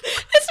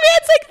 This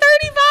man's like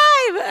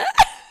 35.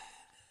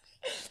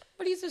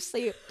 But he's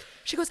asleep.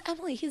 She goes,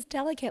 Emily, he's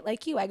delicate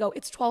like you. I go,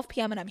 it's 12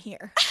 p.m. and I'm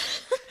here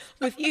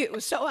with you.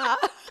 So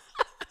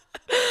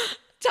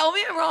tell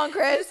me I'm wrong,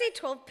 Chris. Did you say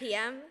 12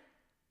 p.m.?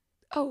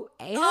 Oh,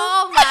 a.m.?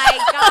 Oh my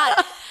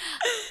God.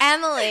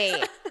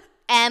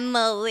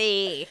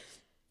 Emily.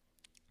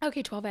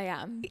 Okay, 12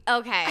 a.m.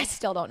 Okay. I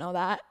still don't know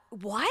that.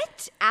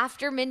 What?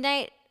 After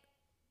midnight?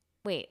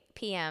 Wait,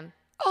 p.m.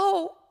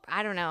 Oh.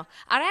 I don't know.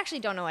 I actually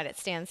don't know what it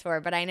stands for,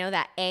 but I know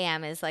that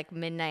a.m. is like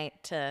midnight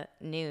to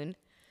noon.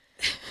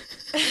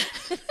 Did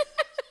you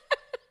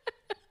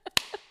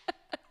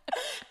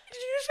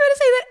just try to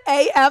say that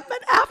a.m.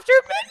 and after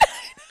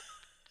midnight?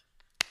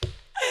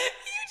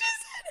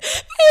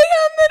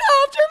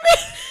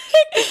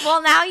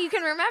 Well, now you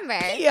can remember.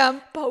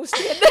 PM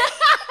posted pre-midnight.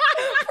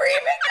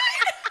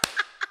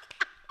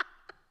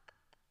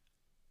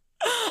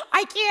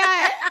 I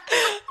can't.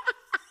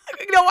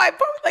 No, I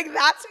post like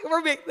that's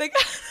we're making like.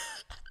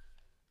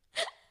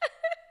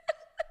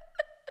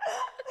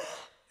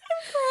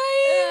 I'm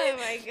crying. Oh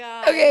my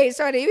god. Okay,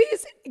 so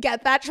anyways,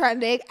 get that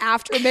trending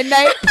after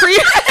midnight,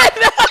 pre-midnight.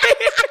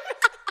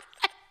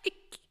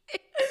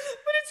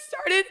 But it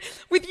started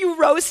with you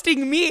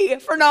roasting me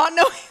for not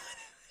knowing.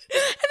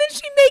 And then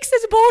she makes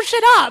this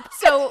bullshit up.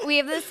 So we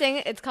have this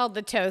thing, it's called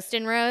the toast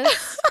and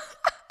roast.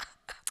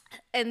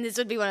 And this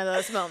would be one of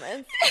those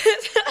moments.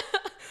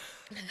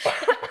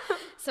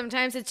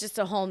 Sometimes it's just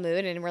a whole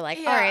mood and we're like,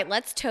 all right,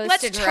 let's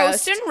toast and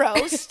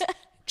roast.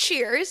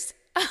 Cheers.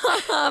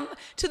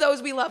 To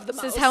those we love the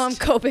most. This is how I'm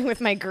coping with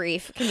my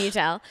grief. Can you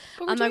tell?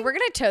 I'm like, we're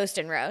going to toast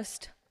and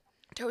roast.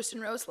 Toast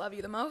and roast, love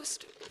you the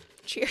most.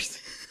 Cheers.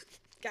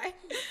 Okay.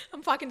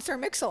 I'm fucking Sir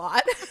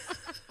Mix-a-Lot.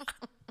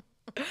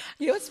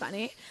 You know what's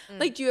funny?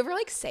 Like, do you ever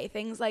like say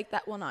things like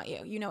that? Well, not you.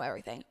 You know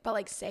everything. But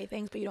like say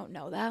things, but you don't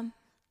know them.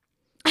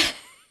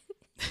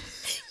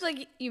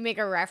 Like you make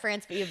a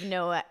reference, but you have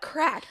no...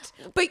 Correct.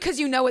 But because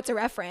you know it's a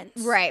reference.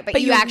 Right,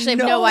 but you actually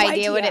have no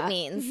idea what it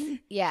means. Mm-hmm.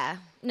 Yeah.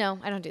 No,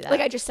 I don't do that.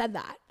 Like I just said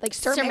that. Like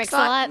Sir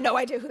Mix-a-Lot, no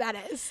idea who that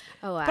is.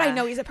 Oh, wow. But I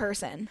know he's a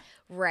person.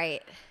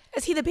 Right.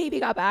 Is he the baby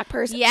got back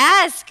person?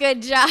 Yes,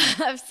 good job.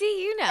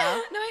 See, you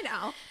know. No, I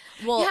know.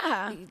 Well,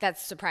 yeah.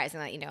 That's surprising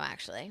that you know,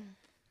 actually.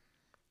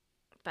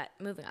 But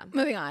moving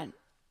on.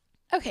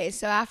 Okay,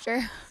 so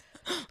after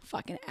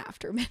midnight.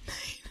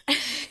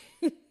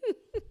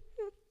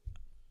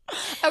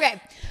 Okay,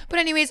 but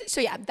anyways,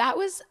 so yeah, that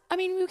was, I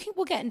mean,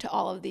 we'll get into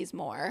all of these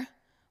more.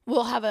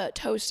 We'll have a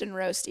toast and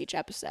roast each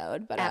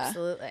episode, but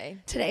absolutely.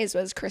 Today's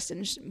was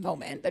Kristen's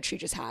moment that she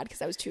just had because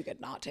that was too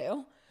good not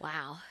to.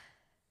 Wow.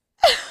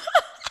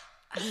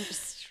 I'm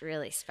just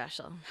really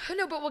special.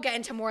 No, but we'll get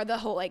into more of the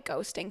whole like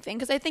ghosting thing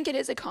because I think it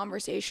is a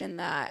conversation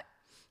that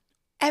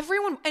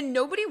everyone, and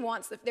nobody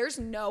wants, there's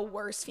no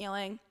worse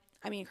feeling.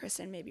 I mean,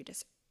 Kristen, maybe you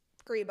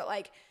disagree, but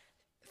like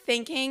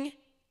thinking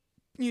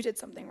you did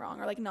something wrong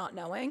or like not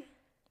knowing.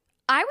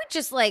 I would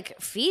just like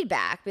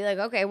feedback, be like,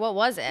 okay, what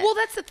was it? Well,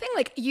 that's the thing.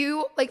 Like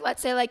you, like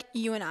let's say like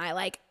you and I,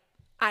 like,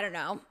 I don't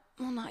know.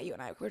 Well, not you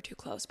and I, we're too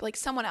close, but like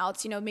someone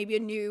else, you know, maybe a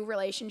new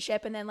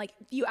relationship. And then like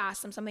you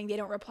ask them something, they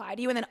don't reply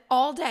to you. And then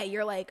all day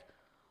you're like,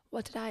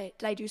 what did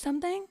I do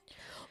something?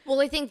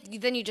 Well, I think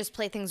then you just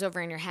play things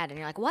over in your head and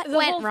you're like, what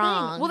went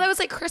wrong? Well, that was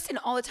like Kristen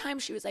all the time.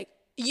 She was like,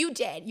 you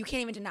did. You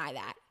can't even deny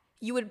that.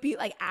 You would be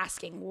like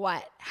asking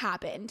what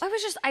happened.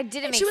 I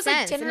didn't make sense. She was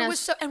like, dinner was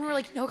so, and we were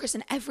like, no,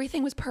 Kristen,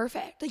 everything was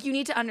perfect. Like, you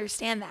need to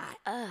understand that.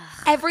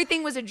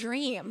 Everything was a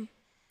dream.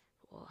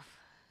 Oof.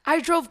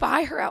 I drove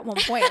by her at one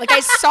point. Like, I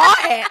saw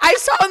it. I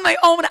saw it with my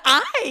own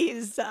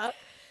eyes.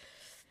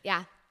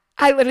 Yeah.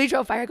 I literally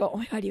drove by her and go, oh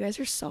my God, you guys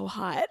are so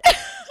hot.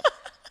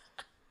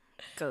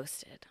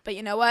 Ghosted. But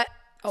you know what?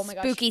 Oh my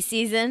gosh. Spooky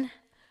season.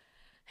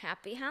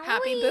 Happy Halloween.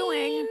 Happy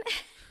booing.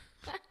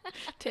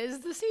 'Tis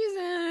the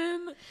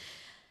season.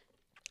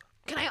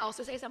 Can I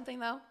also say something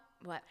though?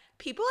 What?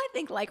 People I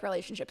think like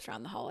relationships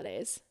around the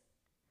holidays.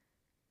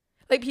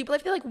 Like people I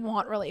feel like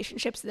want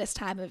relationships this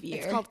time of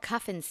year. It's called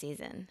cuffing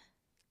season.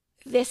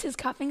 This is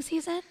cuffing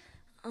season?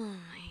 Oh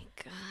my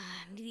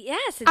God.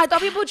 Yes. I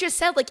thought people just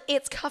said like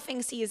it's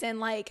cuffing season.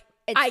 Like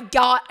I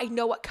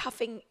know what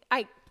cuffing,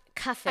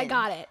 cuffing. I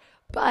got it.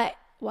 But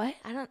what?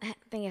 I don't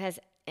think it has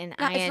an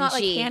no, ing. It's not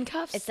like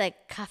handcuffs? It's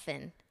like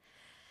cuffing.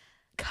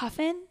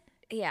 Cuffing?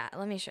 Yeah,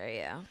 let me show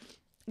you.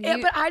 Yeah,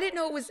 but I didn't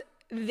know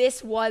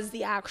this was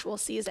the actual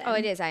season. Oh,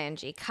 it is ing,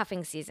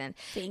 cuffing season.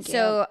 Thank you.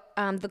 So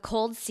the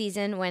cold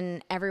season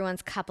when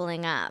everyone's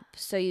coupling up.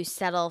 So you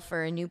settle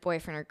for a new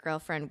boyfriend or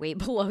girlfriend way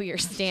below your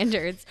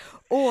standards.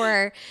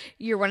 Or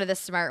you're one of the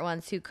smart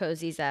ones who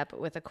cozies up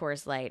with a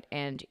Coors Light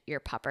and your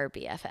pupper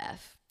BFF.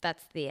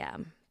 That's the...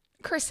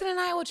 Kristen and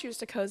I will choose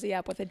to cozy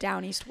up with a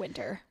down east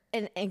winter.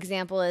 An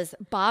example is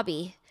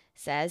Bobby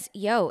says,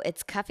 yo,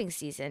 it's cuffing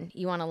season.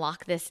 You want to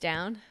lock this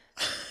down?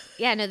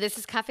 Yeah, no, this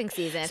is cuffing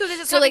season. So this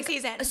is cuffing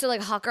season. So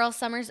like hot girl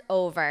summer's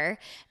over,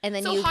 and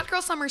then hot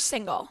girl summer's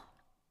single.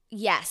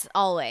 Yes,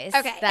 always.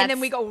 Okay, and then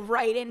we go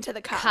right into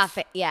the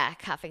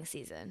cuffing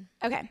season.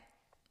 Okay,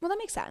 well that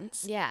makes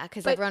sense. Yeah,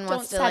 because everyone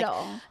wants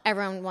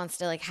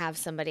to have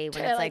somebody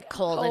when it's like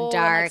cold and and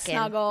dark like,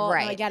 snuggle.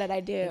 Right. I get it.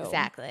 I do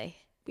Exactly.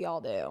 We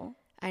all do.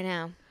 I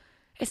know.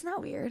 It's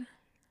not weird.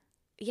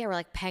 Yeah, we're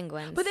like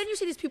penguins. But then you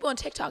see these people on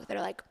TikTok that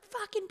are like,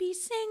 fucking be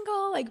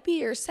single, like be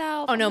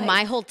yourself. Oh, no,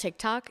 my whole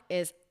TikTok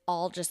is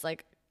all just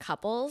like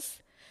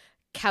couples,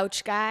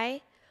 couch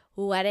guy,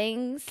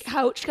 weddings.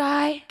 Couch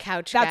guy?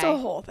 Couch guy. That's a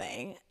whole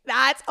thing.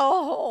 That's a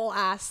whole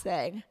ass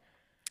thing.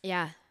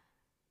 Yeah.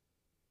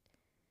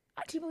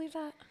 Do you believe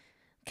that?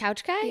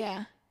 Couch guy?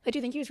 Yeah. Like, do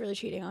you think he was really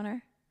cheating on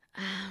her?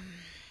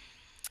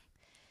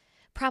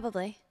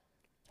 Probably.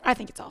 I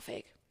think it's all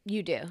fake.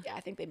 You do? Yeah, I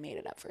think they made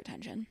it up for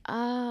attention.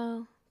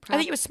 Oh. I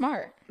think it was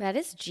smart. That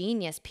is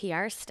genius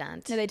PR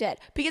stunt. No, they did.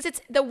 Because it's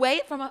the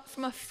way from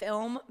a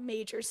film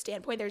major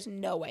standpoint, there's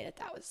no way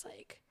that was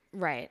like.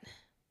 Right.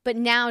 But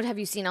now, have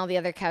you seen all the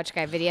other couch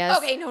guy videos?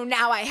 Okay, no,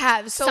 now I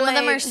have. So some of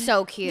them are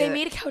so cute. They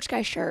made a couch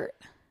guy shirt.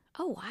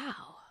 Oh,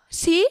 wow.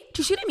 See? Do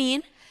you see what I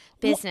mean?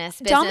 Business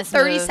Dumb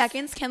 30 moves.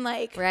 seconds can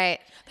like. Right.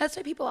 That's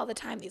why people all the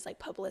time, these like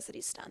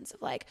publicity stunts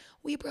of like,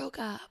 we broke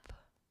up.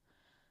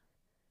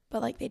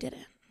 But like they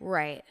didn't.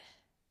 Right.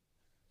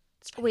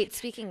 Wait,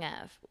 speaking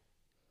of,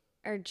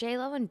 are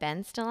J-Lo and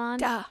Ben still on?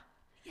 Duh.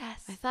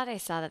 Yes. I thought I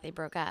saw that they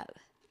broke up.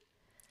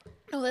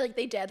 No,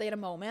 they did. They had a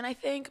moment, I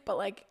think. But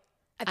like,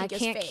 I think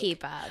it's can't fake.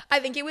 keep up. I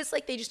think it was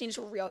like they just needed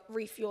to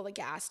refuel the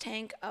gas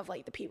tank of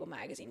like the People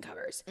magazine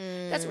covers.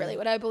 That's really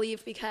what I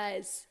believe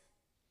because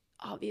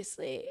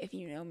obviously, if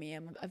you know me,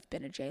 I've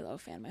been a J-Lo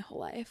fan my whole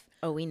life.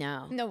 Oh, we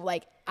know. No,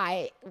 like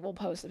I will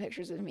post the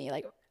pictures of me.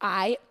 Like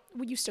I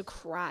used to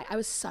cry. I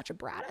was such a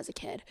brat as a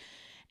kid.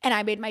 And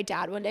I made my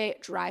dad one day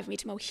drive me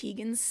to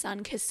Mohegan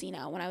Sun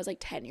Casino when I was like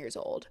 10 years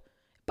old.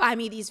 Buy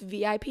me these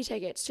VIP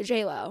tickets to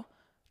J-Lo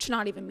to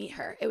not even meet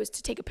her. It was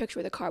to take a picture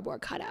with a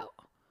cardboard cutout.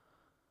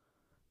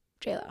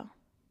 J-Lo.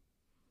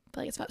 But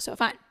like it's so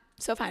fine.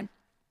 So fine.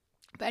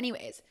 But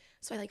anyways,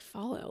 so I like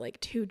follow like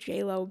 2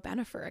 J-Lo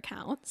Bennifer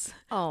accounts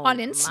on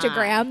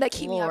Instagram that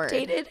keep me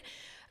updated.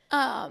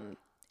 And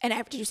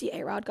did you see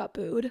A-Rod got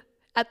booed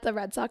at the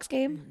Red Sox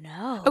game?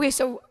 No. Okay,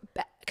 so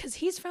because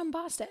he's from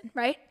Boston,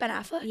 right? Ben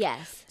Affleck?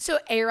 Yes. So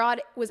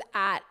A-Rod was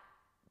at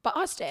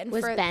Boston.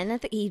 Was Ben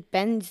at the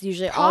Ben's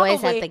usually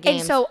always at the game.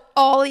 And so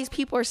all these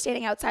people are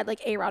standing outside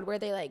like A-Rod where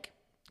they like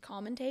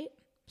commentate.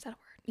 Is that a word?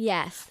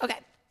 Yes. Okay.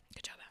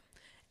 Good job.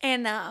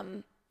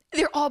 And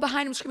they're all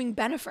behind him screaming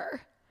Bennifer.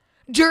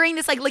 During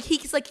this, like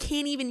he's like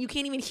you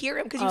can't even hear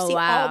him because you see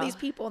all these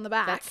people in the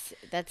back.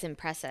 That's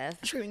impressive.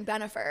 Screaming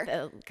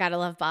Bennifer. Gotta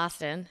love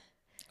Boston.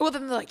 Well,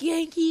 then they're like,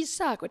 Yankees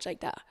suck, which like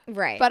that.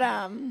 Right.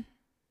 But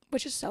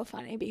which is so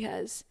funny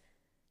because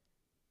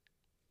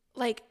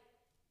like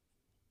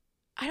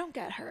I don't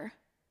get her.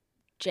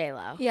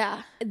 J-Lo.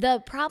 Yeah.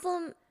 The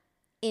problem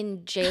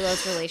in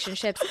J-Lo's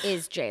relationships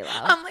is J-Lo.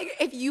 I'm like,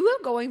 if you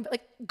are going,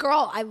 like,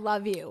 girl, I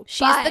love you.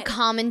 She's the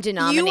common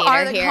denominator here. You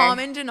are the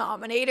common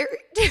denominator.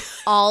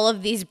 All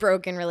of these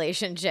broken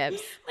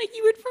relationships. Like,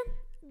 you went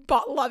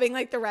from loving,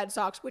 like, the Red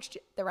Sox, which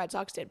the Red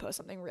Sox did post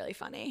something really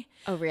funny.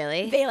 Oh,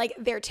 really? They, like,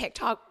 their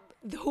TikTok,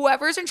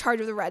 whoever's in charge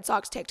of the Red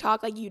Sox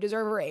TikTok, like, you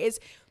deserve a raise.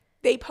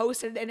 They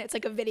posted, and it's,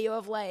 like, a video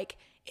of, like,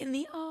 in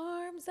the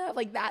arms of,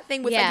 like, that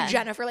thing with, like,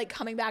 Jennifer, like,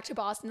 coming back to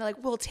Boston. They're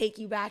like, we'll take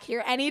you back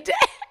here any day.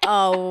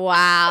 Oh,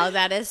 wow.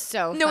 That is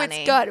so funny. No, it's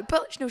good.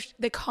 But, no,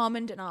 the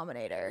common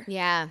denominator.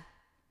 Yeah.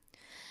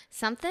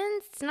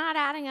 Something's not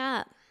adding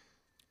up.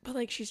 But,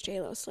 like, she's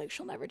J-Lo, so, like,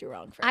 she'll never do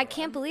wrong for I anyone.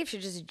 can't believe she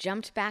just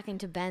jumped back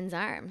into Ben's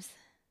arms.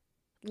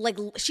 Like,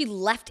 she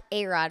left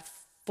A-Rod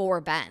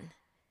for Ben.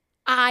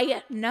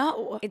 I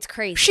know. It's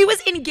crazy. She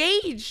was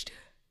engaged.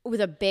 With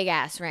a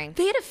big-ass ring.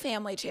 They had a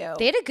family, too.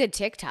 They had a good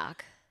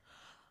TikTok.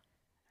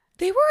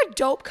 They were a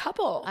dope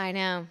couple. I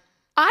know.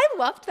 I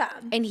loved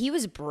them. And he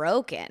was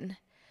broken.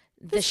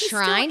 The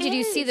shrine. Did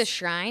you see the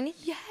shrine?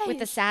 Yes. With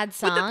the sad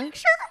song? With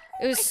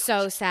the it was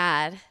so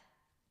sad.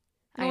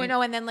 I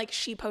know. And then like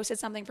she posted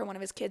something for one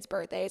of his kids'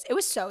 birthdays. It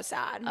was so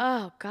sad.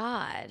 Oh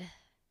God.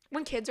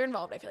 When kids are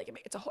involved, I feel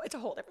like it's a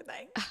whole different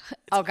thing.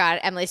 Oh God,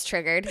 Emily's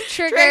triggered.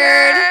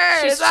 Triggered.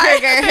 She's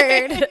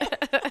triggered.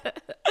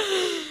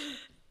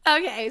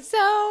 Okay,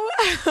 so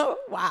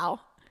wow.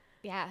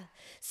 Yeah.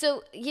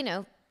 So,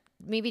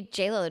 maybe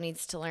J-Lo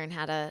needs to learn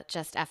how to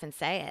just effing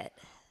say it.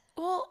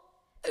 Well,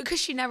 because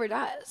she never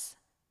does.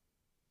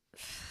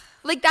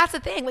 Like, that's the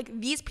thing.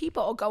 Like, these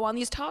people go on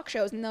these talk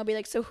shows and they'll be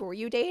like, so who are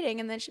you dating?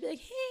 And then she'll be like,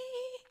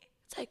 hey.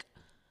 It's like,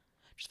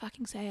 just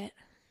fucking say it.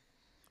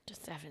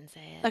 Just effing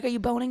say it. Like, are you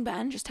boning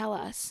Ben? Just tell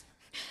us.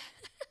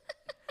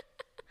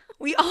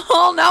 We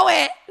all know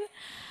it.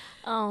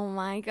 Oh,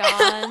 my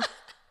God.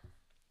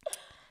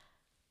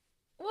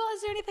 Well,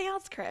 is there anything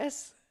else,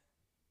 Chris?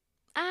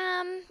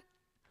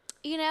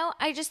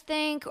 I just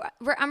think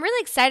I'm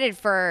really excited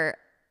for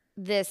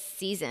this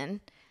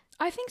season.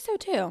 I think so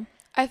too.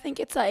 I think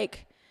it's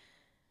like,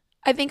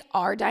 I think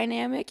our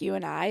dynamic, you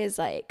and I, is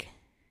like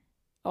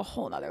a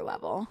whole nother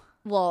level.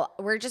 Well,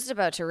 we're just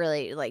about to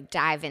really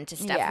dive into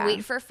stuff. Yeah.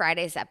 Wait for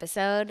Friday's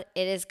episode.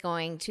 It is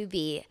going to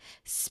be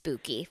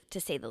spooky, to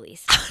say the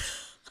least.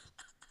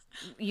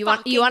 You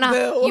want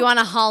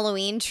a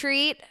Halloween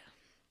treat?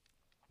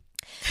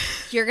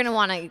 You're gonna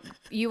want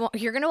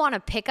to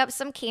pick up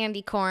some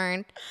candy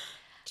corn.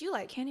 Do you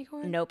like candy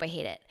corn? Nope, I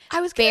hate it.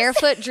 I was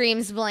Barefoot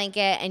Dreams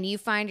blanket, and you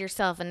find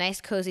yourself a nice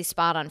cozy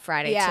spot on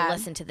Friday to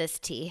listen to this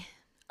tea.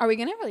 Are we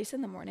gonna release it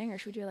in the morning, or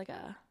should we do like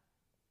a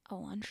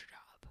lunch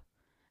job?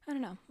 I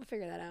don't know. We'll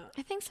figure that out.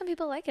 I think some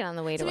people like it on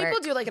the way to work. Some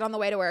people do like it on the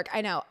way to work.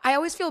 I know. I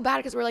always feel bad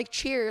because we're like,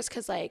 cheers,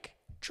 because like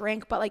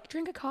drink, but like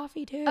drink a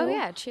coffee too. Oh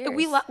yeah, cheers.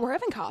 We're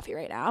having coffee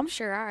right now.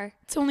 Sure are.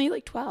 It's only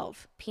like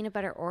 12. Peanut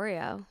butter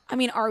Oreo. I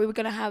mean, are we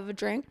gonna have a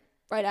drink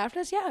right after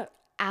this? Yeah,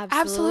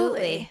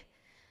 absolutely.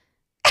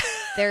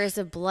 There is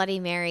a Bloody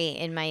Mary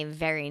in my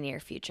very near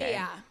future.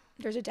 Yeah,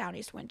 there's a Down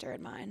East Winter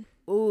in mine.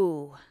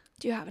 Ooh.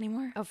 Do you have any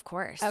more? Of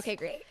course. Okay,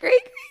 great.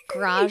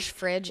 Garage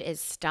fridge is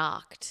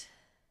stocked.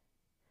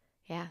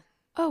 Yeah.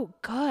 Oh,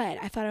 good.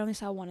 I thought I only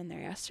saw one in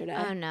there yesterday.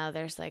 Oh no,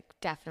 there's like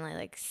definitely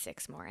like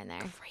 6 more in there.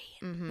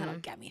 Great. That'll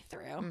get me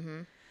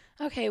through.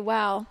 Okay,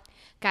 well.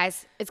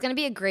 Guys, it's going to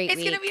be a great week.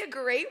 It's going to be a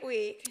great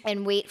week.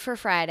 And wait for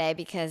Friday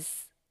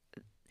because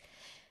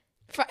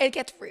it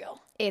gets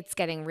real. It's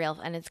getting real,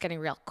 and it's getting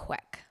real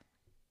quick.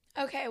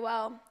 Okay,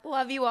 well,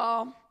 love you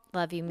all.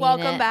 Love you,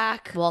 Welcome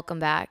back. Welcome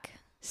back.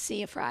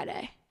 See you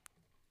Friday.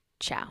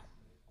 Ciao.